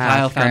his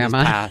path. His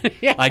path.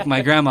 Yeah. Like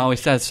my grandma always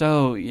says,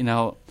 so,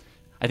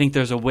 I think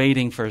there's a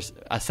waiting for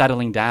a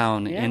settling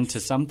down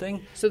into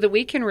something. So that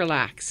we can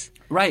relax.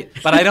 Right.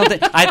 But I don't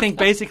think, I think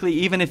basically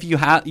even if you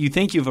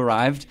think you've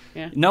arrived,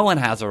 no one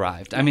has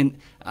arrived. I mean,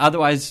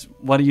 otherwise,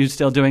 what are you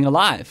still doing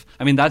alive?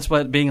 I mean, that's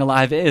what being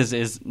alive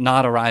is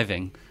not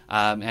arriving.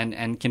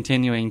 And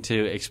continuing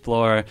to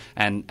explore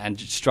and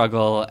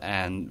struggle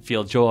and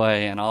feel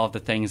joy and all of the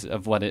things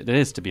of what it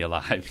is to be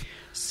alive.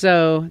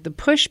 So the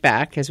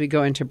pushback as we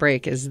go into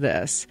break is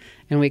this.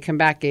 And when we come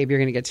back, Gabe, you're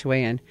going to get to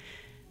weigh in.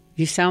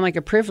 You sound like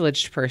a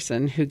privileged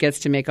person who gets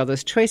to make all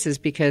those choices,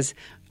 because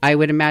I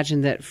would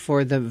imagine that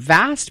for the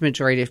vast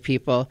majority of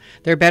people,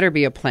 there better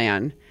be a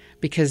plan,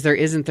 because there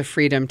isn't the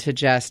freedom to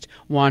just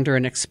wander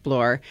and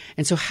explore.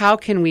 And so how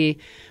can we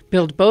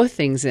build both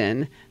things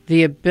in?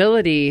 The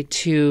ability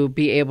to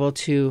be able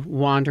to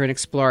wander and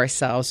explore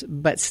ourselves,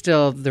 but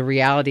still the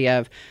reality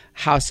of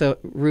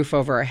roof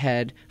over our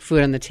head,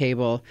 food on the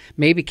table,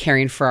 maybe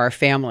caring for our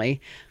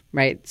family,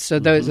 right? So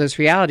those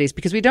realities,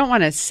 because we don't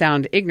want to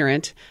sound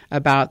ignorant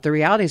about the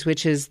realities,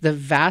 which is the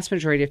vast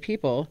majority of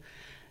people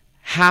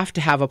have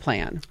to have a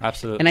plan.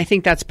 Absolutely. And I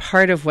think that's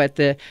part of what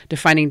the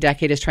defining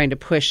decade is trying to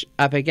push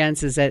up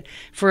against, is that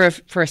for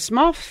a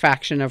small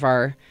fraction of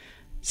our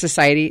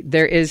society,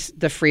 there is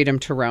the freedom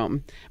to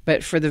roam.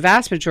 But for the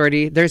vast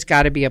majority, there's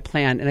got to be a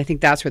plan. And I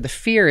think that's where the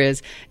fear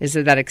is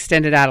that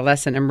extended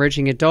adolescent,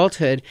 emerging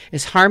adulthood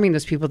is harming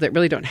those people that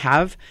really don't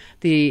have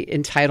the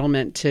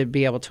entitlement to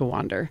be able to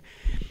wander.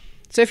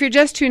 So if you're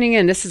just tuning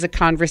in, this is a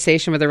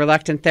conversation with a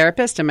reluctant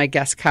therapist and my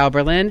guest, Kyle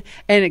Berlin,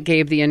 and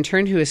Gabe, the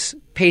intern, who is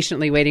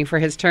patiently waiting for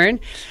his turn.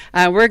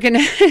 We're going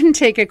to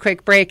take a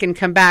quick break and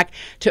come back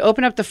to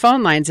open up the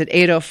phone lines at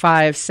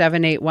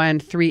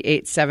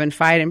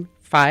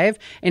 805-781-3875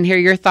 and hear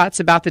your thoughts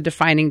about the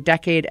defining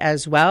decade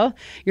as well.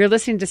 You're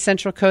listening to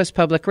Central Coast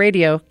Public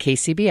Radio,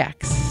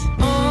 KCBX.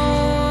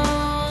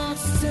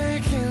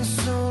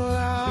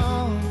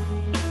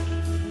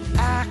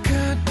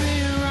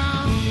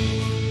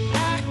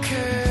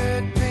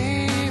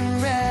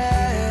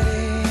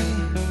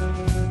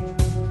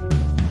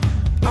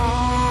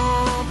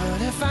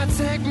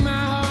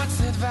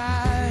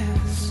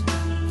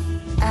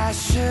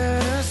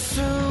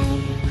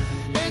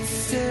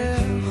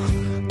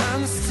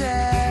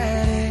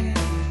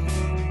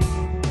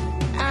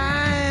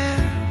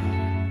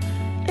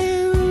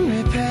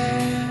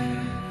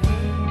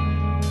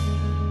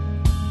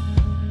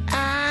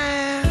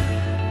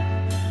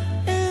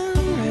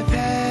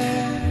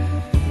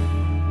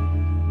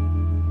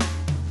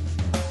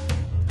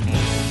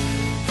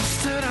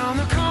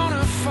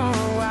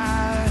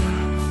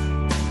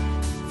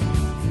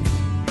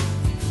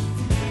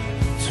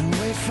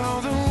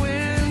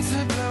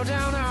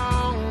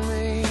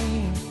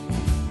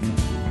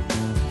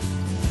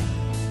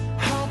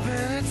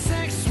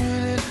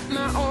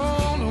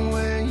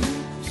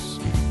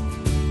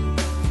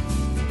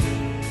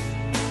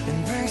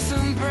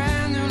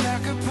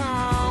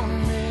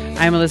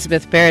 I'm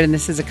Elizabeth Barrett, and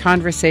this is a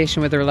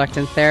conversation with a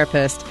reluctant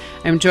therapist.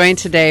 I'm joined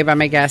today by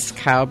my guests,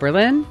 Kyle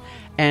Berlin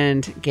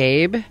and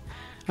Gabe.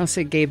 I'll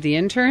say Gabe the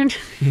intern.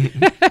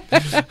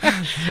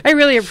 I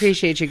really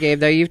appreciate you, Gabe,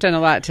 though. You've done a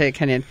lot to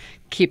kind of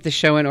keep the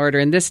show in order.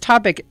 And this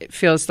topic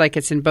feels like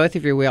it's in both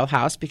of your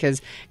wheelhouse,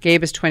 because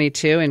Gabe is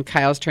 22 and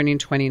Kyle's turning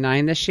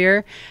 29 this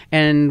year.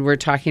 And we're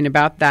talking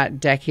about that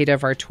decade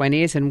of our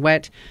 20s and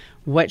what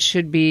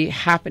should be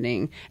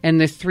happening,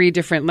 and the three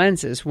different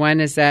lenses.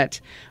 One is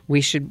that we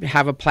should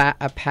have a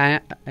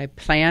plan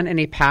and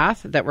a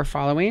path that we're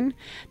following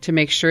to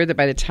make sure that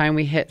by the time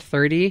we hit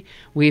 30,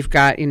 we've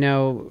got,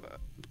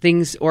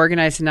 things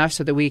organized enough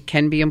so that we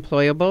can be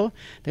employable,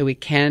 that we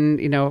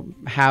can,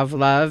 have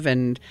love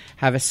and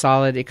have a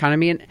solid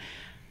economy.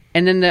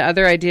 And then the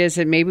other idea is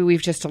that maybe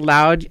we've just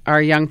allowed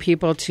our young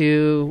people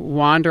to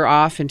wander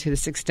off into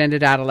this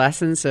extended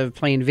adolescence of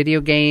playing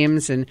video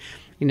games and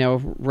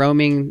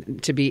roaming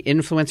to be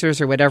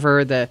influencers or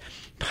whatever the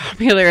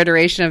popular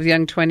iteration of the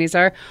young 20s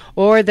are,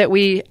 or that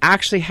we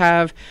actually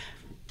have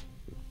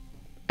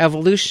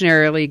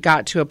evolutionarily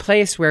got to a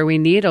place where we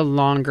need a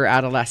longer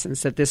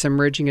adolescence, that this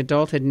emerging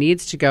adulthood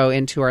needs to go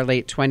into our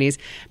late 20s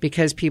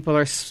because people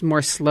are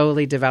more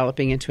slowly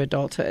developing into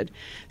adulthood.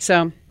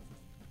 So,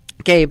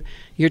 Gabe,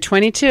 you're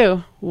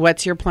 22.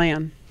 What's your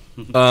plan?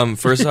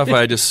 First off,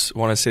 I just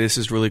want to say this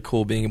is really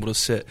cool being able to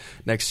sit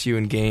next to you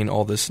and gain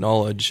all this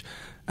knowledge,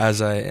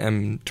 as I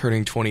am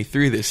turning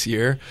 23 this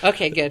year.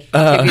 Okay, good. Give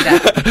me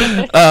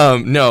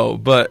that. No,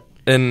 but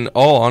in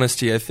all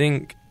honesty, I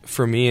think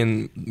for me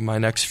in my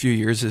next few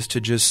years is to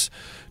just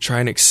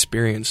try and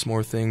experience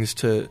more things,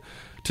 to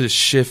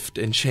shift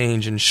and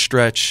change and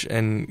stretch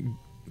and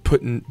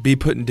be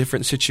put in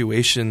different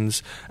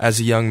situations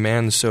as a young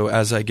man. So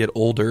as I get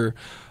older,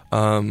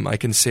 I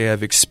can say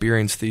I've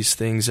experienced these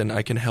things and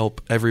I can help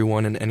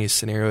everyone in any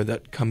scenario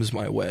that comes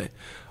my way.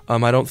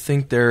 I don't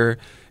think there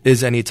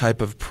is any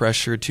type of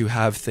pressure to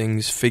have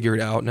things figured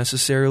out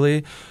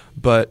necessarily,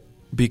 but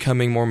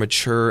becoming more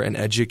mature and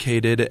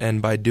educated,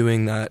 and by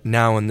doing that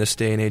now in this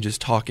day and age is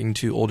talking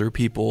to older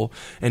people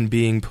and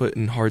being put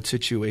in hard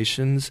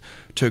situations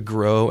to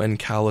grow and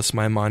callous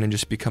my mind and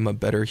just become a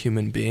better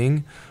human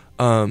being.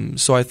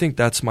 So I think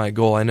that's my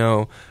goal. I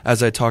know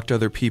as I talk to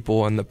other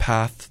people and the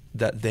path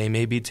that they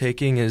may be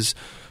taking is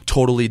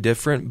totally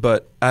different,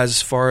 but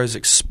as far as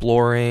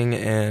exploring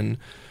and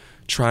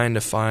trying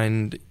to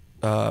find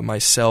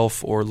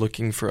myself or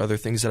looking for other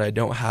things that I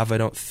don't have, I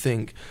don't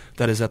think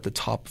that is at the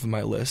top of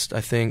my list.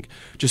 I think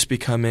just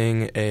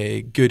becoming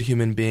a good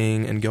human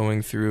being and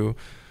going through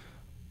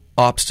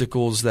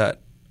obstacles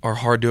that are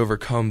hard to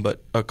overcome,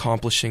 but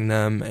accomplishing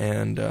them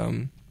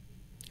and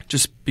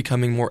just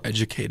becoming more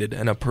educated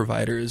and a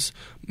provider is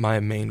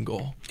my main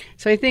goal.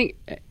 So I think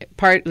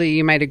partly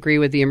you might agree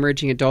with the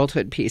emerging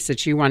adulthood piece,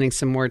 that you wanting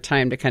some more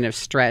time to kind of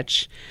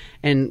stretch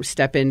and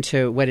step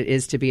into what it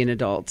is to be an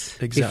adult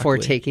before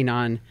taking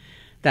on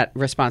that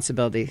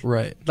responsibility.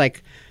 Right.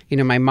 Like,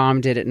 my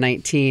mom did at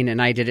 19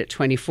 and I did at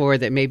 24,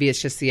 that maybe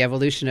it's just the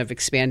evolution of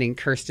expanding.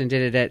 Kirsten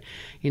did it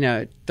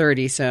at,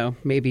 30, so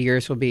maybe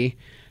yours will be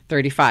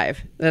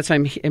 35. That's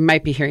what it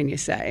might be hearing you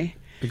say.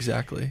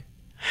 Exactly.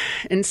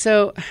 And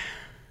so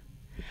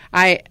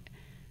I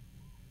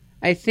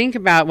think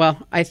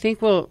I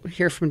think we'll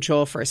hear from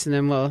Joel first, and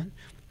then we'll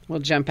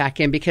jump back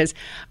in, because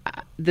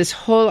this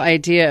whole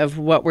idea of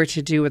what we're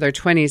to do with our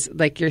 20s,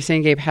 like you're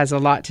saying, Gabe, has a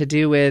lot to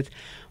do with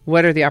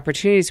what are the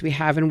opportunities we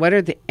have and what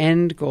are the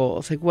end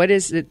goals? Like, what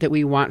is it that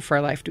we want for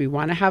our life? Do we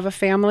want to have a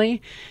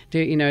family?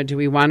 Do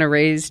we want to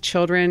raise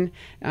children?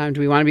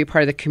 Do we want to be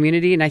part of the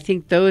community? And I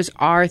think those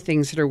are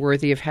things that are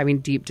worthy of having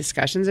deep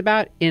discussions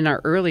about in our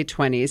early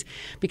 20s,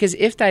 because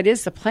if that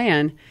is the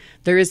plan,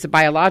 there is the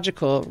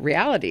biological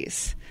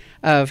realities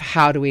of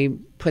how do we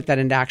put that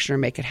into action or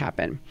make it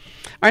happen.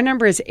 Our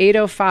number is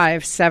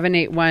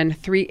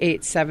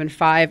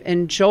 805-781-3875.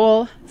 And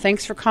Joel,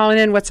 thanks for calling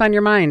in. What's on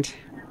your mind?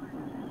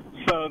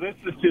 So this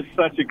is just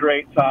such a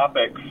great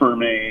topic for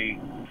me.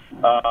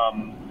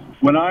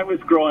 When I was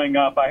growing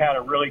up, I had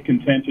a really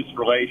contentious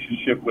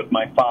relationship with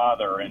my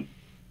father, and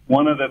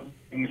one of the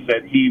things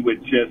that he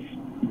would just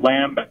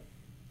lambast,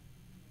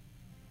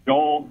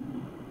 Joel,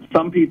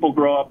 some people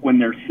grow up when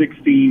they're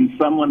 16,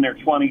 some when they're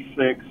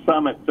 26,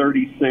 some at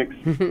 36,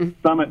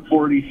 some at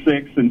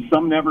 46, and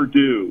some never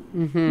do.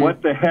 Mm-hmm.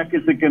 What the heck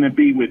is it going to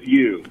be with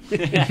you?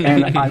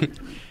 And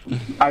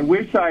I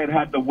wish I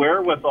had the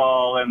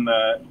wherewithal and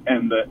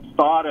the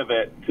thought of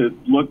it to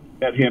look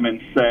at him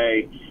and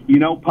say,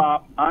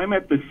 Pop, I'm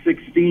at the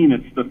 16.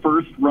 It's the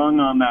first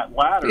rung on that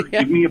ladder.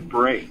 Yeah. Give me a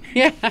break.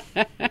 Yeah.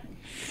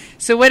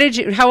 So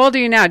how old are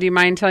you now? Do you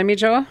mind telling me,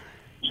 Joel?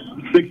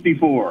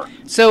 64.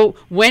 So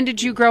when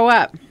did you grow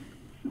up?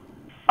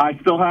 I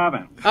still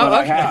haven't,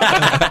 but okay.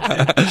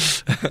 I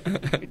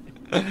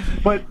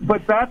have.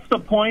 but that's the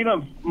point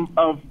of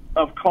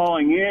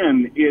calling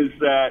in, is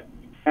that,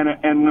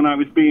 and when I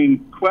was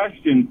being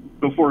questioned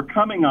before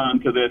coming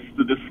on to this,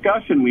 the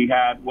discussion we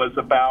had was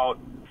about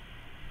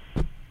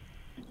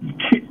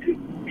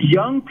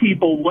young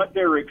people, what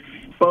they're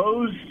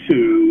exposed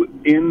to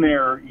in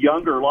their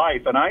younger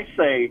life, and I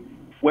say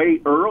way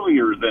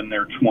earlier than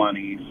their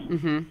 20s,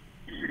 mm-hmm.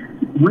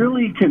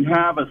 really can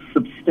have a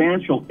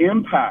substantial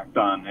impact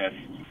on this,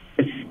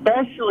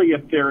 especially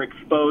if they're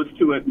exposed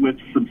to it with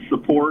some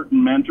support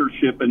and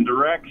mentorship and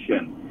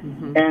direction.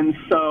 Mm-hmm. And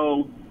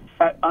so,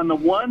 on the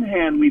one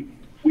hand, we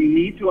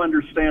need to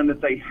understand that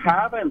they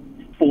haven't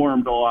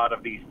formed a lot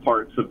of these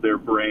parts of their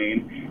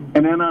brain.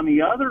 And then on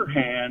the other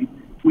hand,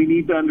 we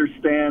need to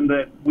understand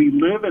that we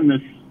live in the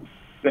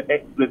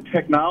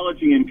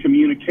technology and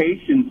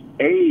communications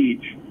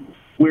age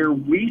where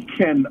we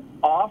can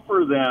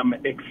offer them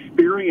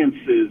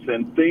experiences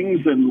and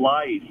things in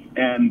life,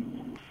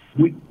 and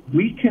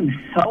we can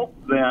help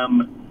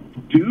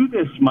them do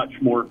this much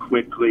more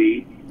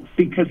quickly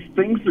because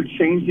things are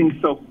changing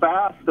so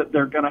fast that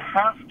they're going to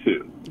have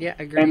to. Yeah,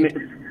 agreed. And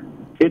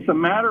it's a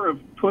matter of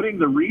putting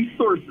the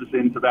resources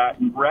into that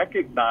and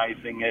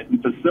recognizing it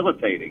and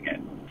facilitating it.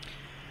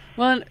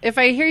 Well, if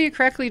I hear you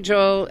correctly,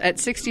 Joel, at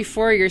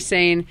 64, you're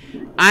saying,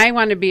 I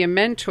want to be a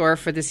mentor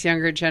for this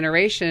younger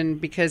generation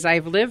because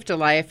I've lived a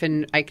life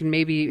and I can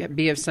maybe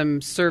be of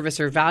some service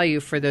or value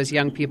for those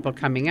young people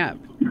coming up.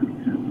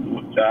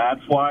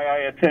 That's why I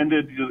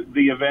attended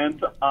the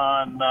event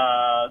on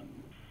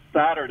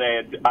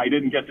Saturday. I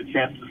didn't get the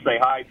chance to say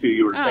hi to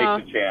you or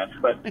take the chance.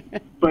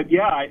 But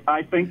yeah,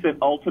 I think that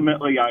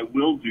ultimately I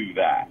will do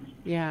that.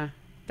 Yeah.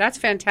 That's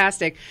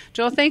fantastic.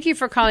 Joel, thank you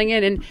for calling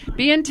in, and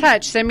be in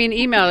touch. Send me an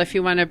email if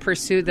you want to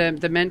pursue the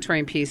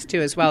mentoring piece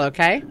too as well,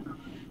 okay?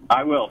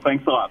 I will.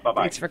 Thanks a lot.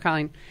 Bye-bye. Thanks for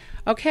calling.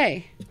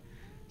 Okay.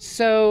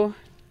 So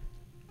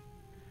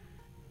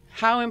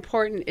how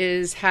important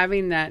is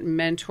having that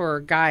mentor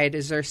or guide?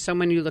 Is there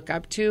someone you look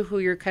up to who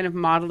you're kind of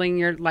modeling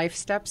your life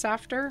steps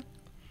after?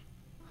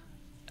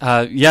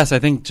 Yes, I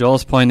think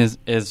Joel's point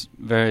is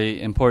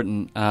very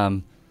important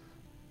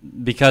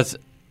because,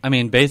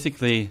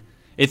 basically,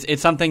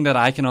 it's something that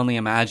I can only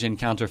imagine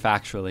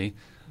counterfactually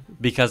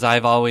because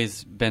I've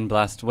always been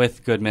blessed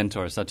with good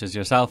mentors, such as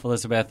yourself,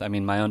 Elizabeth.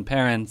 My own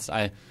parents.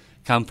 I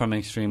come from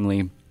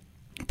extremely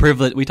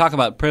privilege. We talk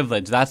about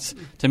privilege. That's,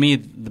 to me,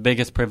 the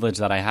biggest privilege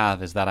that I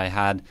have is that I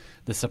had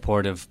the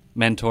support of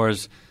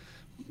mentors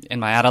in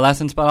my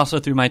adolescence, but also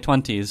through my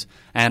 20s.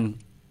 And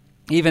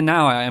even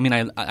now,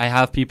 I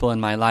have people in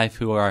my life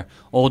who are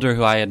older,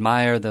 who I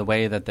admire the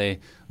way that they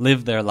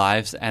live their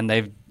lives, and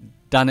they've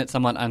done it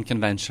somewhat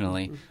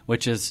unconventionally,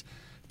 which is,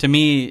 to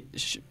me,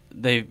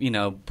 they've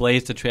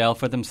blazed a trail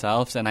for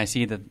themselves, and I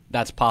see that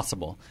that's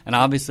possible. And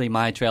obviously,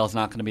 my trail is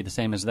not going to be the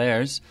same as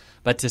theirs,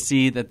 but to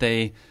see that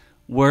they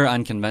were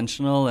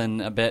unconventional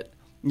and a bit,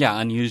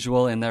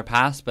 unusual in their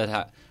past,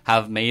 but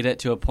have made it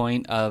to a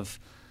point of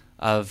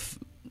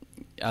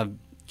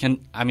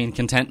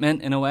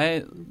contentment in a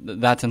way,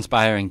 that's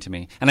inspiring to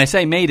me. And I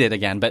say made it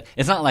again, but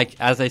it's not like,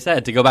 as I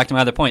said, to go back to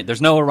my other point,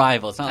 there's no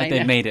arrival. It's not like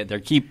they've made it. They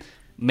keep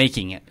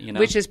making it, you know.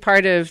 Which is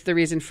part of the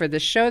reason for the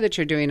show that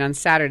you're doing on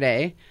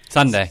Sunday the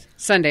 28th.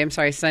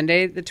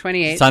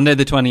 Sunday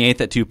the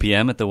 28th at 2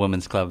 p.m. at the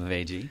Women's Club of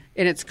AG.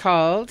 And it's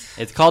called?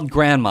 It's called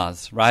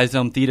Grandmas.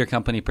 Rhizome Theater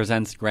Company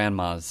presents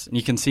Grandmas. And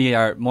you can see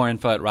more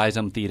info at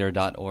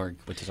rhizometheater.org,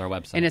 which is our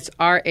website. And it's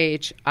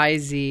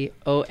RHIZOME.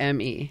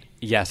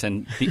 Yes,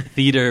 and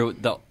theater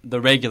the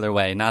regular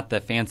way, not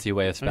the fancy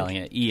way of spelling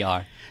it,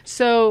 ER.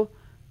 So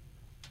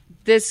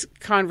this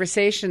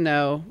conversation,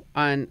 though,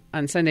 on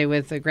Sunday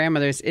with the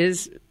grandmothers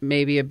is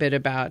maybe a bit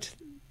about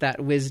that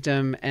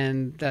wisdom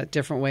and that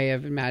different way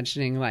of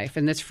imagining life.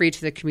 And it's free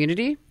to the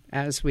community,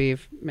 as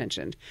we've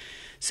mentioned.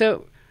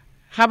 So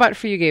how about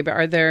for you, Gabe?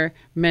 Are there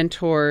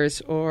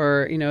mentors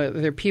or, are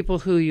there people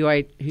who you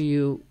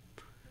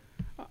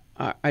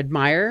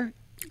admire?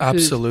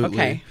 Absolutely.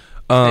 Okay.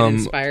 That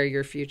inspire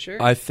your future?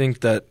 I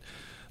think that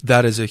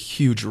is a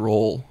huge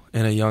role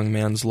in a young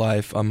man's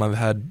life. I've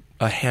had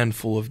a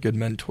handful of good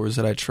mentors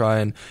that I try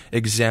and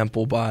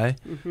example by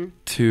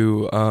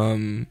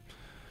to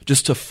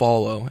just to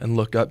follow and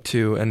look up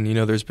to. And,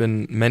 there's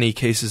been many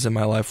cases in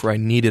my life where I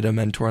needed a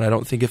mentor, and I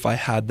don't think if I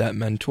had that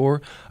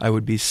mentor, I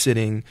would be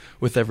sitting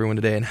with everyone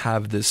today and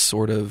have this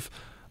sort of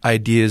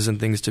ideas and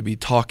things to be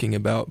talking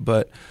about.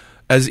 But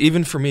as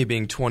even for me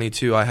being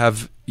 22, I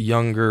have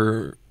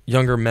younger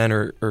men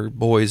or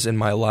boys in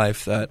my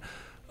life that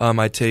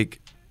I take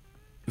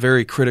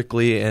very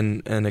critically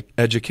and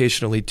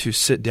educationally to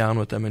sit down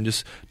with them and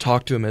just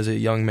talk to them as a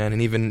young man.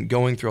 And even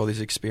going through all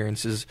these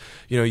experiences,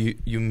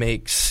 you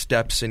make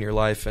steps in your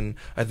life, and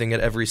I think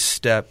at every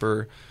step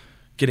or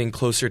getting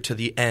closer to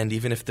the end,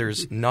 even if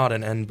there's not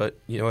an end, but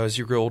as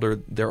you grow older,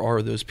 there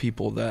are those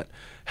people that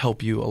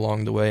help you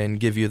along the way and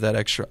give you that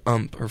extra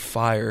or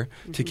fire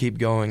to keep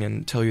going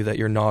and tell you that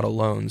you're not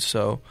alone.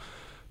 So,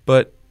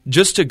 but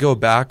just to go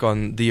back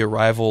on the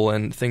arrival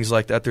and things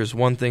like that, there's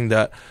one thing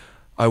that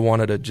I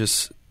wanted to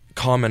just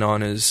comment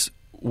on is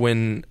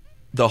when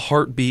the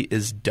heartbeat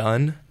is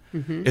done,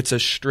 it's a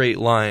straight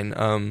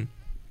line.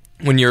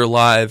 When you're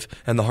alive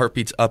and the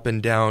heartbeat's up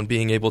and down,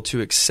 being able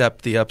to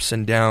accept the ups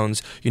and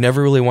downs, you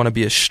never really want to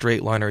be a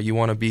straight liner. You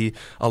want to be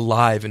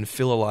alive and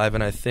feel alive.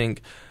 And I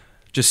think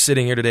just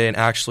sitting here today and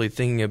actually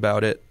thinking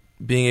about it,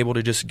 being able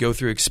to just go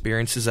through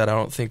experiences that I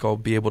don't think I'll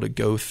be able to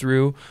go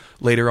through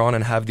later on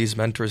and have these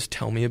mentors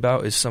tell me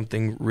about is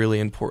something really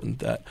important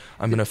that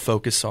I'm going to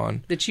focus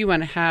on. That you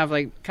want to have,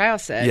 like Kyle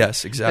said.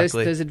 Yes,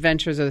 exactly. Those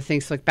adventures are the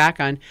things to look back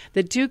on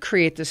that do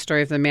create the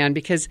story of the man,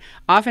 because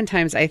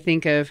oftentimes I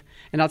think of,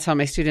 and I'll tell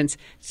my students,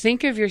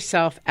 think of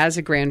yourself as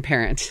a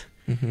grandparent.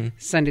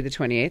 Sunday the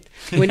 28th.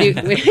 When you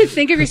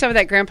think of yourself as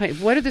that grandparent,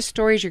 what are the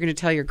stories you're going to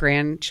tell your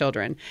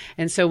grandchildren?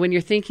 And so when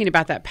you're thinking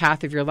about that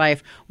path of your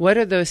life, what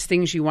are those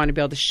things you want to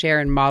be able to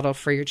share and model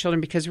for your children?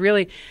 Because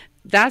really,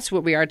 that's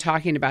what we are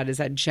talking about, is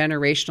that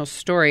generational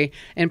story.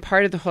 And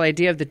part of the whole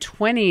idea of the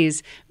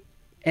 20s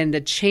and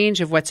the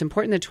change of what's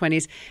important in the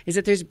 20s is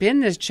that there's been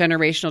this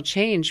generational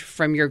change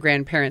from your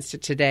grandparents to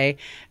today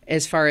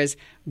as far as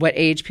what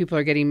age people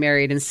are getting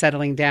married and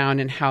settling down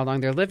and how long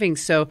they're living.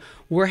 So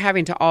we're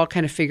having to all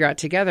kind of figure out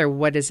together,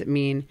 what does it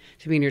mean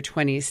to be in your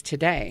 20s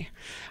today?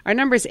 Our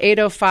number is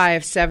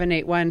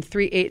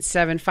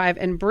 805-781-3875.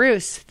 And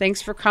Bruce,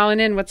 thanks for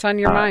calling in. What's on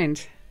your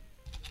mind?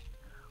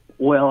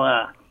 Well,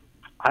 I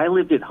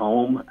lived at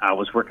home. I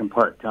was working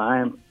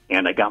part-time,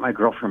 and I got my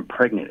girlfriend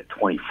pregnant at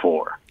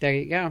 24. There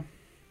you go.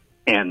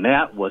 And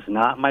that was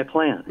not my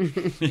plan.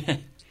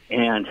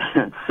 And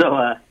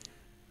so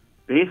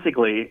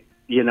basically,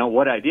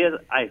 what I did,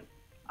 I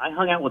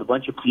hung out with a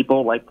bunch of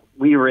people. Like,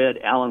 we read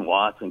Alan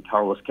Watts and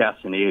Carlos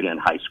Castaneda in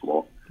high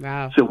school.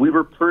 Wow. So we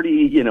were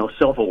pretty,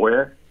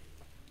 self-aware,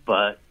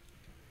 but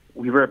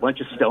we were a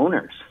bunch of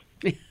stoners.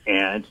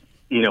 And,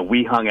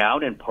 we hung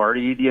out and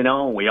partied,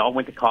 and we all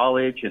went to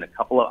college, and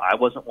I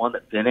wasn't one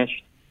that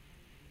finished.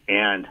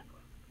 And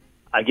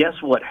I guess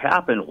what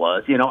happened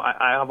was,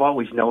 I've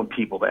always known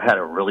people that had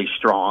a really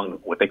strong,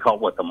 what they call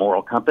the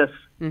moral compass.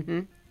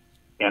 And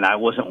I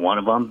wasn't one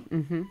of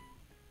them.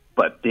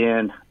 But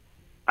then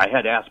I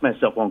had to ask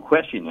myself one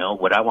question,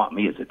 would I want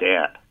me as a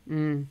dad?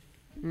 And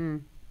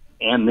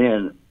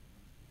then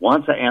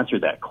once I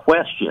answered that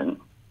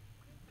question,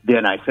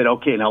 then I said,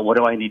 okay, now what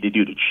do I need to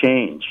do to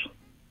change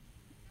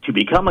to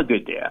become a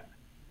good dad?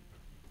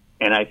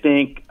 And I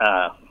think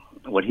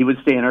what he was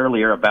saying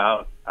earlier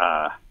about,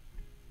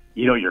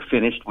 you're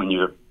finished when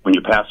you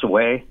pass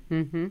away.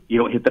 You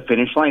don't hit the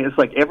finish line. It's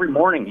like every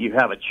morning you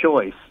have a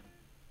choice.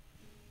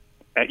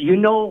 You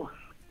know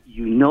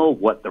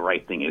what the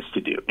right thing is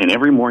to do. And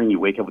every morning you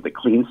wake up with a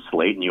clean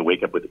slate and you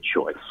wake up with a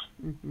choice.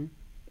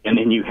 And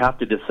then you have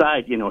to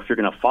decide, if you're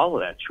going to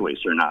follow that choice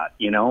or not.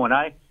 And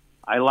I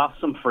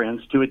lost some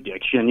friends to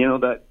addiction.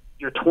 That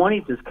your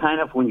 20s is kind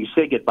of when you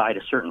say goodbye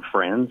to certain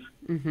friends.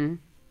 And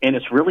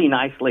it's really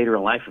nice later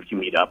in life if you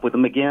meet up with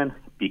them again,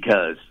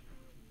 because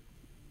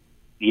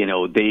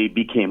they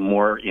became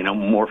more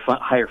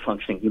higher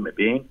functioning human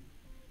being,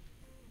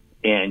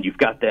 and you've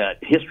got that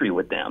history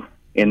with them.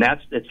 And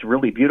it's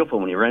really beautiful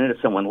when you run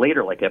into someone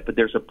later like that. But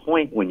there's a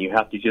point when you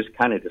have to just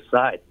kind of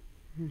decide,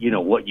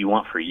 what you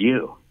want for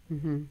you.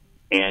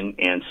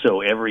 And so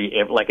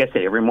like I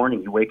said, every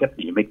morning you wake up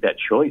and you make that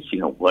choice.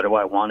 What do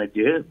I want to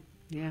do?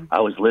 Yeah.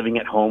 I was living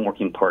at home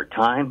working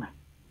part-time,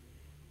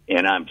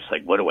 and I'm just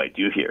like, what do I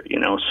do here?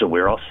 So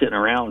we're all sitting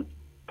around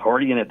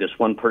partying at this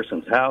one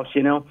person's house,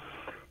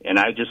 and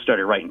I just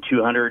started writing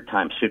 200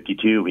 times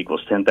 52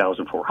 equals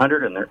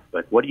 10,400. And they're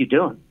like, what are you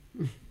doing?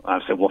 I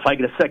said, well, if I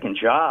get a second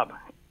job,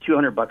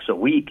 $200 a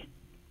week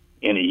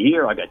in a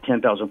year, I got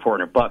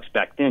 $10,400.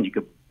 Back then,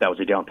 that was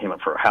a down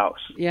payment for a house.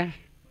 Yeah.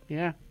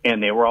 Yeah.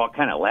 And they were all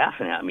kind of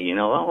laughing at me, and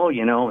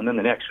then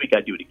the next week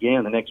I'd do it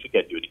again, the next week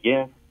I'd do it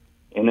again.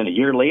 And then a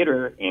year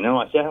later,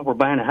 I said, we're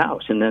buying a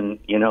house. And then,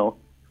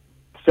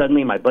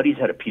 suddenly my buddies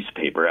had a piece of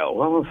paper out.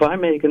 Well, if I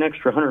make an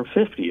extra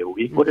 $150 a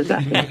week, what does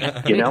that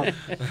mean?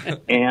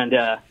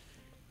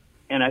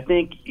 And I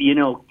think,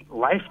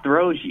 life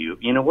throws you.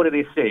 What do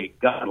they say?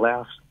 God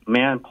laughs,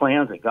 man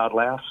plans, and God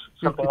laughs,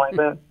 something like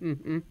that.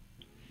 Mm-hmm.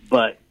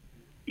 But,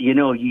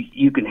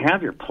 you can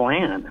have your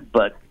plan,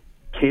 but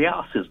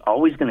chaos is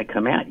always going to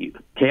come at you.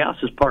 Chaos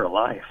is part of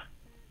life.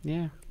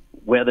 Yeah.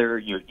 Whether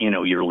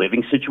your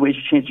living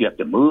situation changes, you have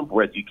to move,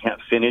 whether you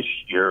can't finish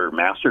your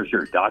master's,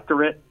 your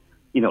doctorate,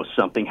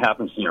 something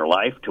happens in your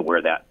life to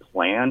where that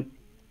plan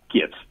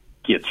gets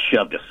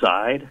shoved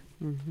aside.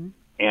 Mm-hmm.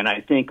 And I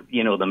think,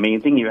 the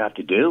main thing you have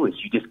to do is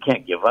you just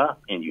can't give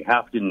up, and you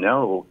have to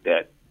know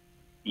that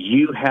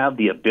you have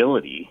the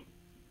ability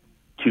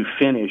to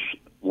finish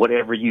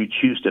whatever you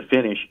choose to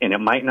finish, and it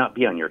might not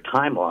be on your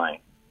timeline,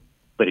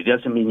 but it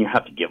doesn't mean you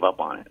have to give up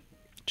on it.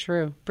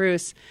 True.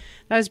 Bruce,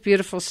 that was a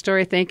beautiful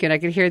story. Thank you. And I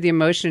could hear the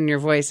emotion in your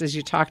voice as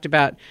you talked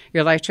about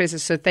your life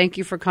choices. So thank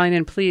you for calling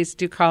in. Please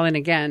do call in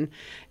again.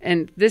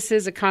 And this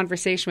is a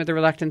conversation with a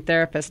reluctant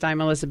therapist. I'm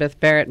Elizabeth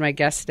Barrett. My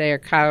guests today are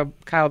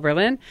Kyle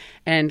Berlin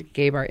and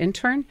Gabe, our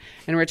intern.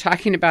 And we're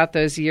talking about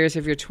those years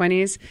of your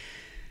 20s.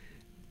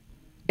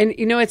 And,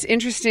 it's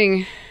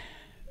interesting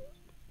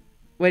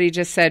what he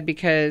just said,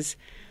 because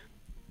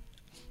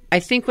I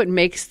think what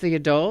makes the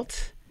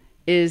adult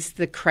is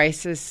the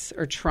crisis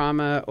or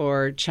trauma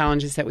or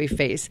challenges that we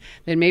face.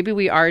 Then maybe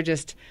we are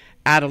just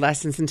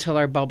adolescents until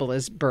our bubble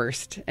is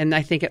burst. And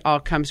I think it all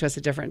comes to us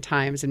at different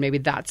times. And maybe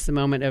that's the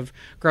moment of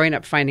growing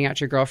up, finding out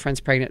your girlfriend's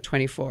pregnant at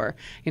 24.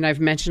 I've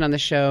mentioned on the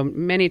show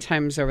many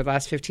times over the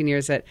last 15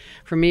 years that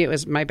for me, it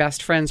was my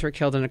best friends were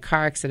killed in a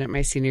car accident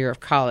my senior year of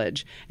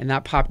college. And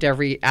that popped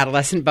every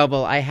adolescent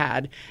bubble I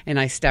had. And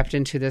I stepped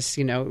into this,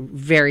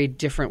 very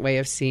different way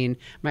of seeing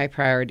my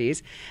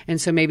priorities. And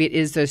so maybe it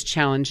is those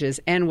challenges.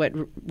 And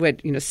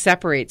what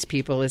separates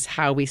people is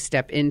how we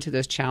step into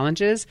those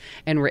challenges,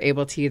 and we're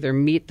able to either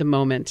meet the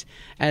moment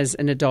as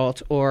an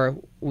adult or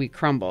we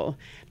crumble.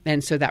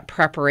 And so that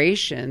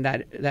preparation,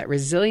 that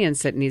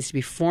resilience that needs to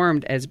be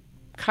formed, as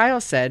Kyle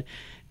said,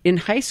 in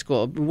high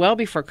school, well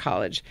before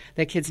college,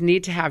 that kids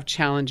need to have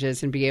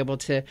challenges and be able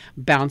to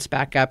bounce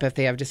back up if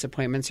they have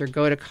disappointments, or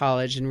go to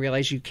college and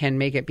realize you can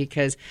make it,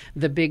 because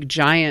the big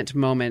giant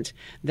moment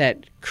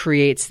that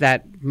creates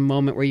that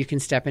moment where you can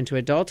step into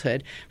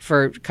adulthood,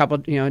 for a couple,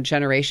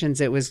 generations,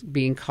 it was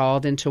being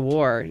called into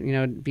war,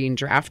 being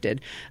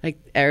drafted. Like,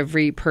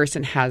 every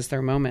person has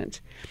their moment.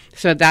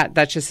 So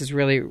that just is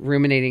really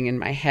ruminating in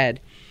my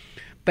head.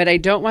 But I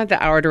don't want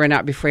the hour to run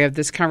out before we have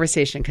this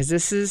conversation, because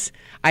this is,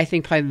 I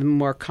think, probably the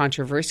more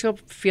controversial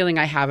feeling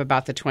I have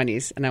about the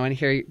 20s, and I want to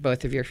hear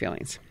both of your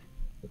feelings.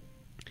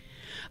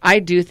 I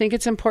do think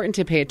it's important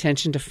to pay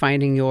attention to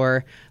finding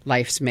your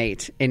life's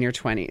mate in your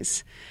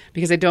 20s,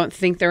 because I don't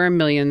think there are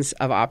millions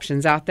of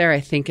options out there. I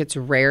think it's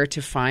rare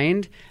to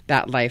find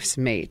that life's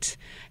mate,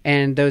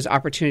 and those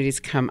opportunities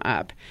come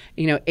up.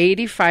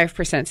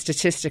 85%,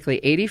 statistically,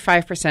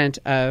 85%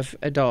 of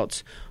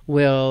adults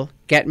will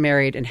get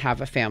married and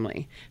have a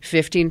family.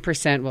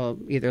 15% will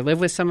either live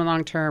with someone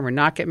long term or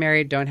not get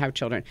married, don't have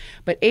children.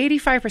 But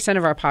 85%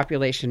 of our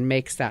population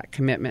makes that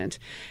commitment.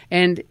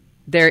 And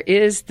there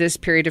is this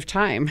period of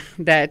time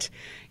that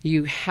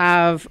you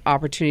have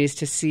opportunities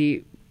to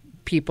see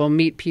people,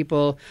 meet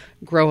people,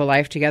 grow a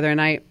life together.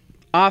 And I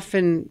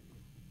often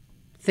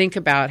think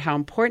about how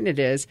important it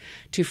is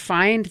to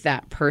find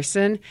that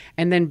person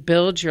and then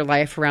build your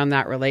life around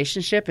that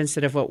relationship,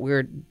 instead of what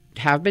we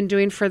have been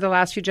doing for the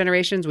last few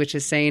generations, which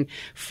is saying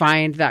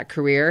find that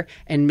career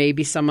and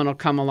maybe someone will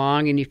come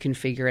along and you can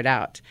figure it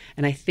out.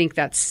 And I think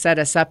that's set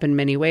us up in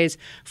many ways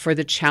for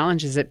the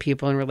challenges that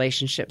people in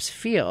relationships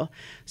feel.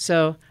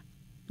 So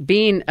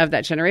being of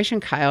that generation,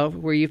 Kyle,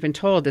 where you've been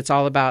told it's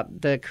all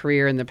about the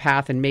career and the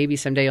path and maybe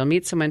someday you'll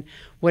meet someone,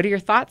 what are your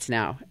thoughts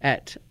now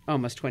at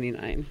almost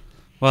 29?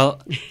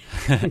 Well,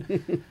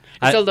 it's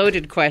a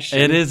loaded question.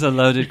 It is a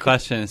loaded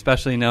question,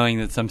 especially knowing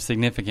that some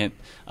significant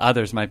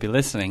others might be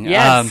listening.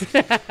 Yes.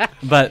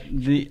 But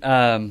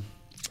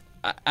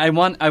I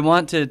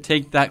want to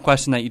take that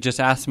question that you just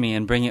asked me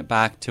and bring it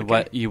back to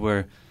what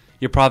your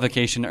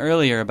provocation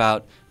earlier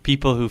about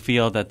people who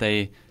feel that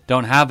they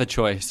don't have a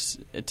choice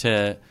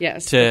to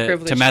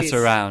mess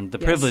around. The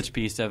privilege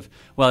piece of,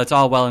 well, it's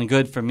all well and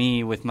good for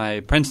me with my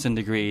Princeton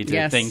degree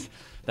to think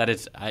that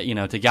it's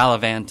to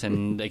gallivant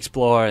and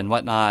explore and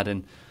whatnot.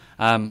 And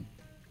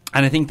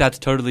I think that's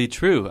totally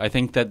true. I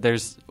think that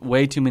there's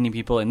way too many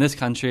people in this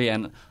country,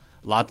 and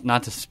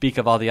not to speak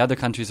of all the other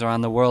countries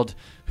around the world,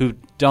 who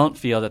don't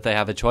feel that they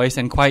have a choice,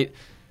 and quite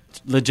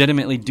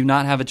legitimately do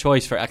not have a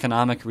choice for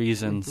economic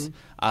reasons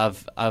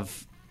of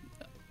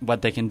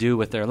what they can do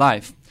with their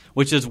life,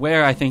 which is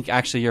where I think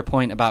actually your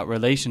point about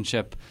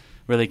relationship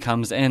really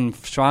comes in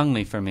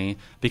strongly for me,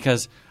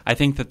 because I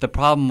think that the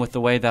problem with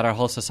the way that our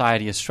whole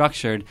society is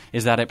structured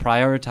is that it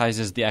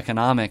prioritizes the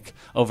economic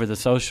over the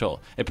social.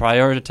 It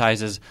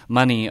prioritizes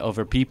money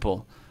over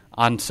people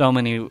on so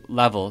many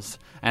levels,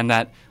 and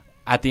that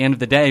at the end of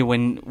the day,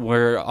 when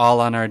we're all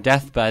on our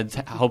deathbeds,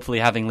 hopefully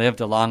having lived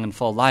a long and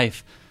full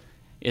life,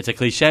 it's a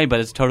cliche, but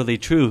it's totally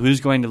true.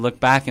 Who's going to look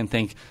back and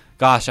think,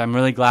 gosh, I'm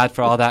really glad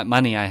for all that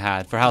money I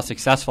had, for how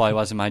successful I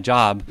was in my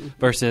job,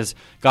 versus,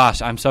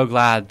 gosh, I'm so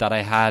glad that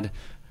I had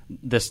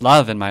this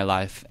love in my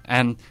life.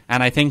 And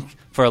I think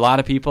for a lot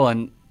of people,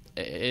 and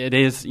it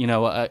is,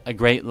 a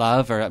great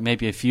love, or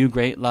maybe a few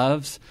great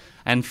loves.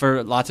 And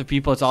for lots of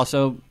people, it's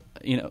also,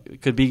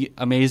 it could be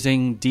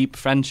amazing, deep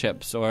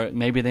friendships, or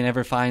maybe they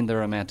never find their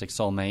romantic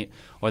soulmate,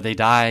 or they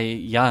die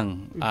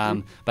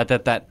young. But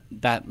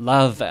that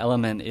love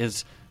element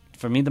is,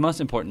 for me, the most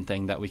important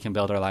thing that we can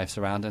build our lives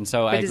around. And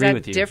so I agree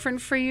with you. Is that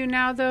different for you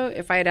now, though,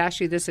 if I had asked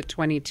you this at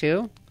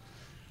 22?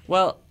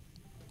 Well,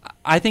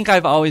 I think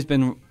I've always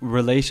been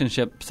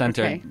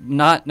relationship-centered,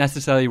 not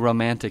necessarily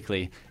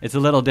romantically. It's a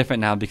little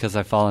different now because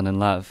I've fallen in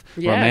love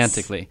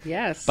romantically.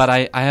 Yes. But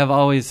I have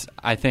always,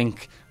 I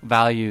think,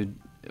 valued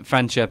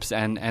friendships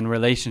and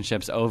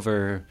relationships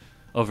over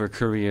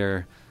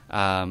career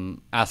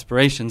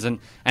aspirations.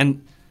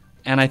 And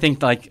I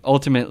think, like,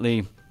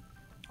 ultimately,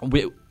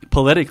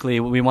 politically,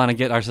 we want to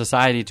get our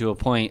society to a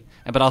point,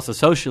 but also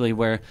socially,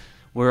 where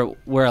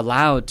we're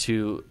allowed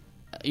to,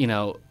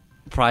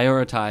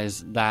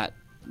 prioritize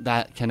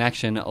that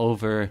connection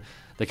over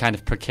the kind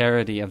of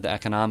precarity of the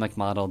economic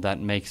model that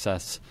makes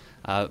us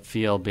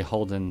feel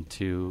beholden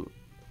to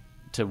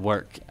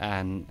work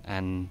and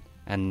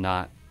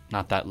not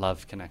that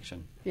love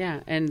connection.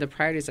 Yeah, and the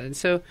priorities. And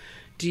so,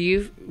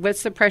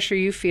 what's the pressure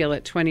you feel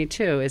at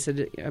 22? Is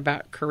it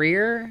about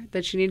career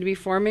that you need to be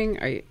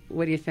forming?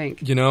 What do you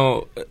think?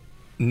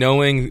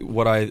 Knowing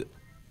what I'm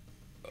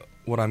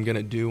going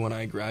to do when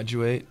I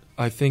graduate,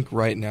 I think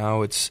right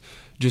now it's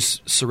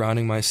just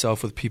surrounding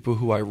myself with people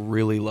who I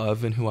really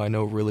love and who I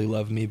know really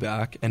love me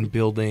back, and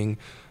building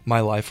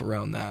my life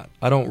around that.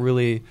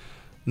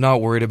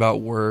 Not worried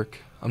about work.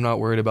 I'm not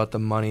worried about the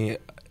money.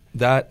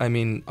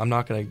 I'm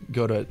not going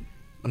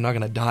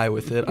to die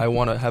with it. I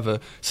want to have a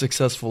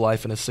successful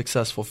life and a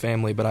successful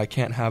family, but I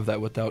can't have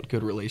that without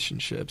good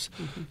relationships.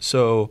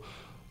 So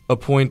a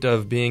point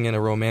of being in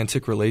a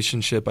romantic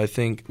relationship, I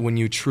think when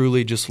you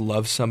truly just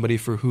love somebody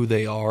for who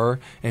they are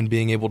and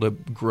being able to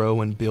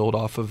grow and build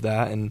off of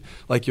that, and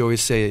like you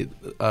always say,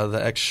 the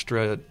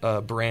extra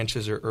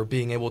branches or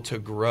being able to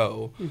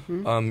grow,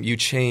 you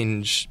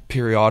change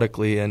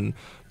periodically.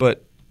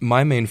 But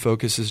my main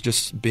focus is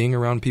just being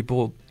around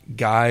people,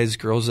 guys,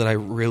 girls that I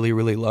really,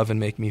 really love and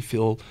make me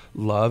feel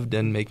loved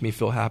and make me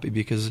feel happy,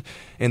 because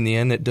in the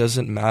end, it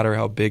doesn't matter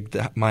how big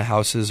my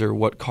house is or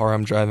what car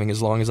I'm driving.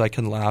 As long as I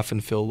can laugh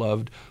and feel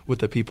loved with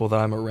the people that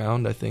I'm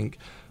around, I think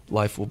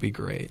life will be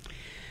great.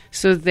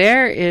 So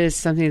there is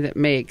something that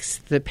makes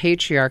the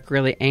patriarch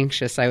really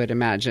anxious, I would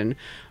imagine,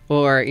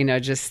 or,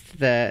 just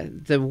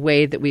the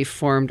way that we've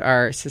formed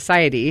our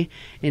society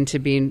into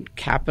being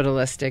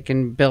capitalistic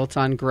and built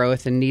on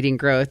growth and needing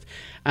growth.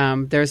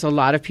 There's a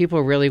lot of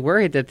people really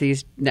worried that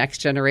these next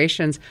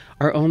generations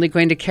are only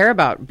going to care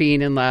about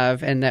being in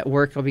love, and that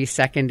work will be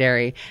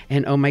secondary.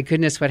 And oh my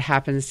goodness, what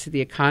happens to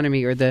the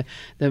economy or the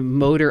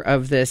motor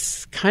of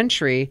this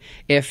country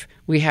if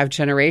we have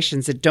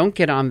generations that don't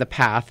get on the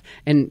path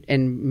and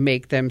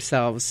make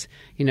themselves,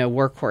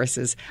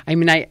 workhorses. I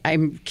mean,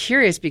 I'm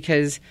curious,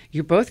 because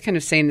you're both kind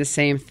of saying the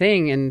same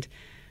thing, and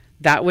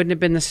that wouldn't have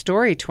been the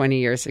story 20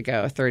 years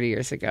ago, 30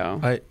 years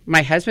ago.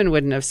 My husband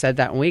wouldn't have said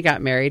that when we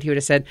got married. He would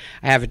have said,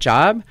 I have a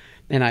job,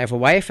 and I have a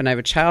wife, and I have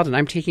a child, and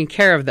I'm taking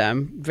care of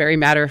them, very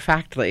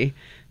matter-of-factly,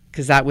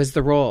 because that was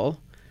the role.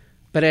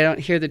 But I don't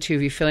hear the two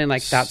of you feeling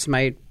like that's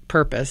my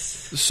purpose.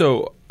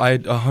 So I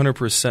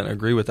 100%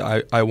 agree with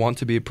that. I want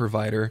to be a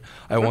provider.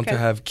 I want to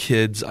have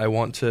kids. I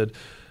want to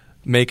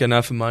make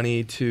enough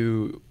money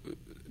to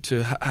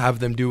have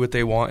them do what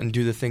they want and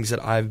do the things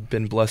that I've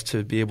been blessed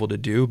to be able to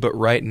do. But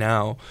right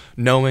now,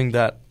 knowing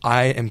that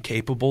I am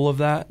capable of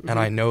that, and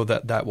I know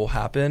that will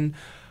happen,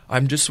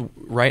 I'm just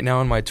right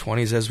now in my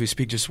 20s as we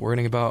speak, just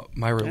worrying about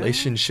my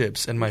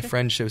relationships and my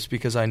friendships,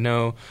 because I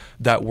know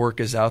that work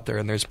is out there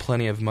and there's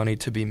plenty of money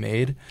to be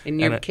made. And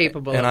you're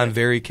capable of it. And I'm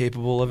very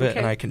capable of it,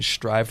 and I can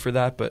strive for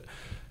that. But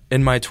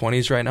in my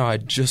 20s right now, I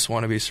just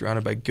want to be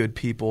surrounded by good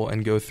people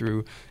and go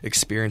through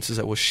experiences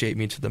that will shape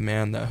me to the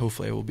man that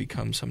hopefully I will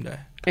become someday.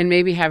 And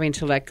maybe having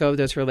to let go of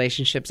those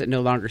relationships that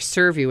no longer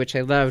serve you, which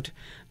I loved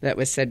that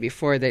was said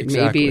before, that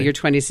maybe your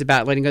 20s is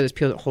about letting go of those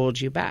people that hold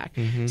you back.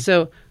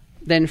 So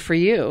then for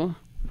you,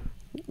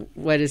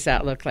 what does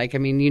that look like? I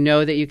mean, you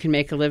know that you can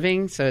make a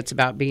living, so it's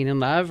about being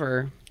in love,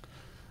 or?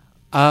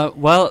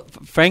 Well,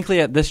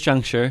 frankly, at this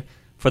juncture,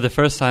 for the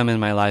first time in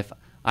my life,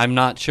 I'm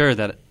not sure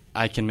that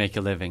I can make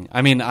a living.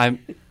 I mean,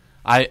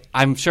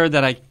 I'm sure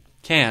that I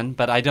can,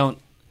 but I don't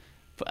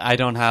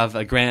have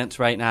a grant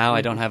right now.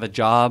 I don't have a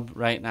job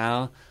right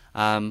now.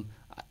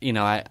 You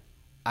know,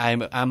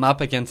 I'm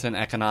up against an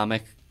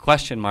economic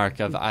question mark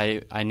of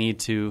I need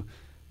to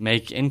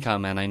make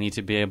income and I need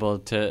to be able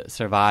to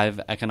survive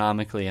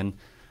economically, and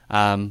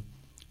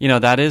you know,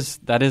 that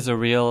is a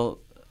real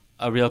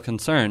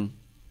concern.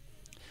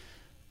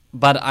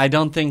 But I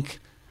don't think.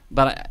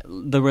 But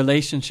the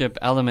relationship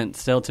element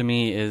still to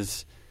me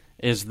is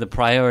the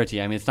priority.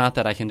 I mean, it's not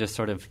that I can just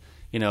sort of,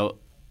 you know,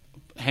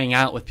 hang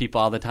out with people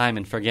all the time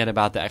and forget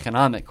about the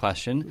economic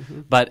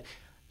question, but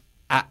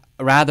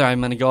rather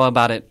I'm going to go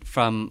about it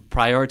from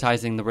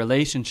prioritizing the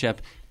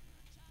relationship.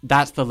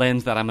 That's the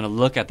lens that I'm going to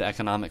look at the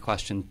economic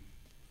question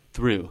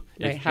through.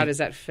 Right. How does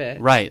that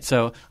fit? Right.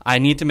 So I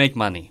need to make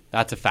money.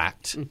 That's a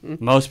fact.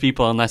 Most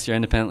people, unless you're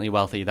independently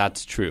wealthy,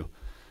 that's true.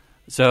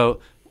 So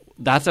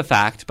that's a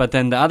fact. But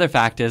then the other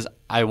fact is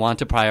I want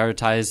to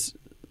prioritize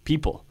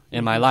people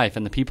in my life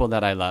and the people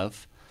that I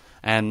love.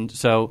 And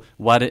so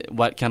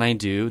what can I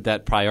do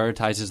that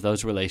prioritizes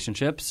those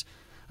relationships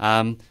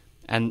and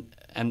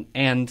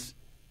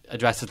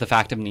addresses the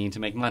fact of needing to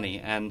make money?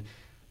 And,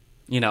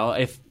 you know,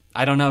 if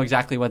I don't know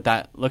exactly what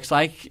that looks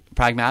like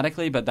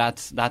pragmatically, but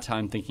that's how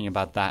I'm thinking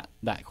about that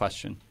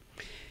question.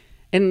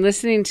 And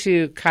listening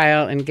to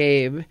Kyle and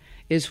Gabe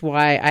is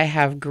why I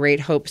have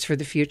great hopes for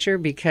the future,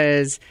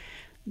 because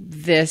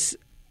this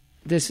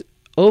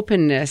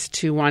openness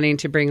to wanting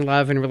to bring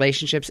love and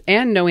relationships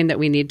and knowing that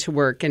we need to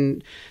work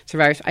and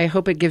survive, I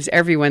hope it gives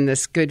everyone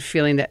this good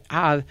feeling that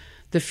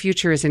the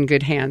future is in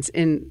good hands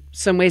in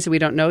some ways that we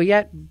don't know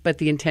yet, but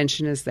the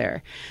intention is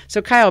there.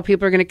 So Kyle,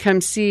 people are going to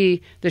come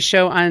see the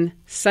show on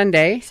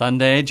Sunday,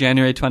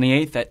 January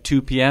 28th at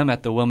 2 p.m.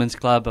 at the Women's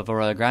Club of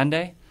Arroyo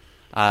Grande.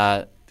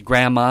 The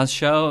Grandma's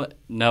show,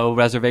 no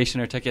reservation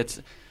or tickets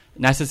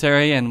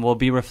necessary, and we'll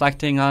be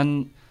reflecting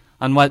on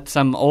what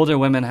some older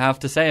women have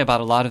to say about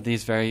a lot of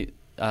these very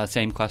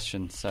same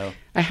questions. So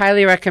I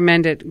highly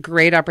recommend it.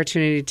 Great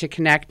opportunity to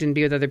connect and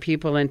be with other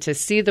people and to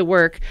see the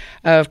work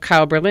of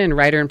Kyle Berlin,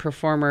 writer and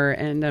performer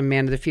and a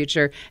man of the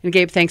future. And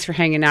Gabe, thanks for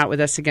hanging out with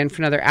us again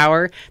for another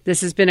hour. This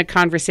has been A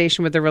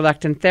Conversation with a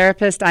Reluctant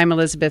Therapist. I'm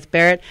Elizabeth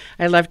Barrett.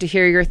 I'd love to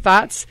hear your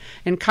thoughts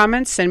and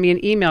comments. Send me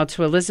an email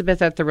to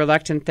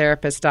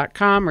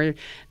elizabeth@thereluctanttherapist.com or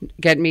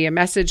get me a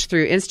message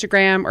through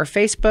Instagram or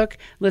Facebook.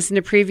 Listen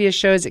to previous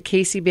shows at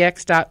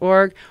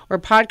kcbx.org or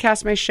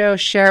podcast my show.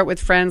 Share it with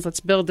friends.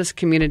 Let's build this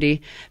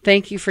community.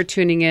 Thank you for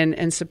tuning in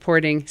and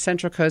supporting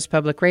Central Coast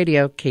Public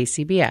Radio,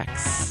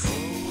 KCBX.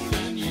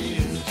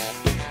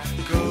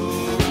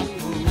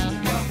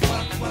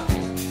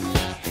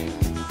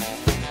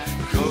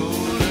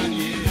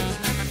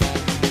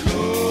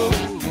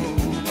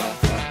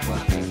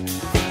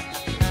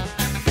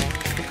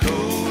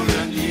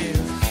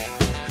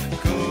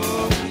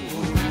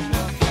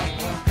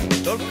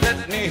 Don't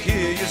let me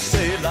hear you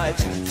say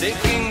life's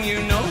taking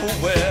you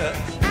nowhere.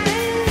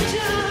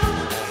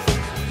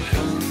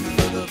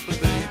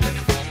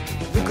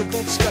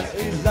 That sky,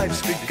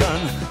 life's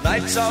begun.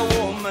 Nights are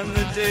warm and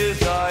the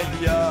days are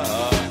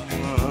young.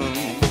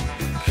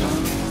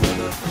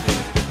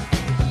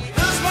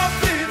 There's my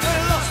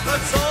feeling lost,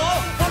 that's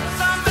all.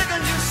 Once I'm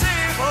begging you,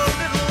 save a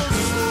little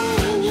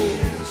soul.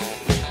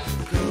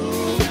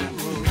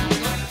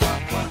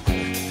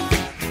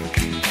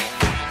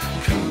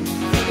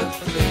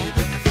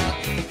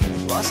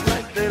 Last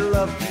night they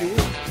loved you,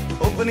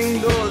 opening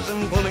doors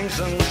and pulling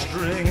some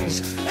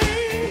strings.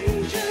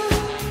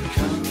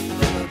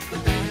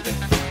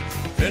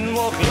 In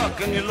walk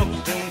luck and you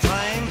looked in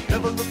time,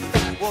 never looked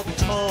back, walked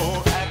tall.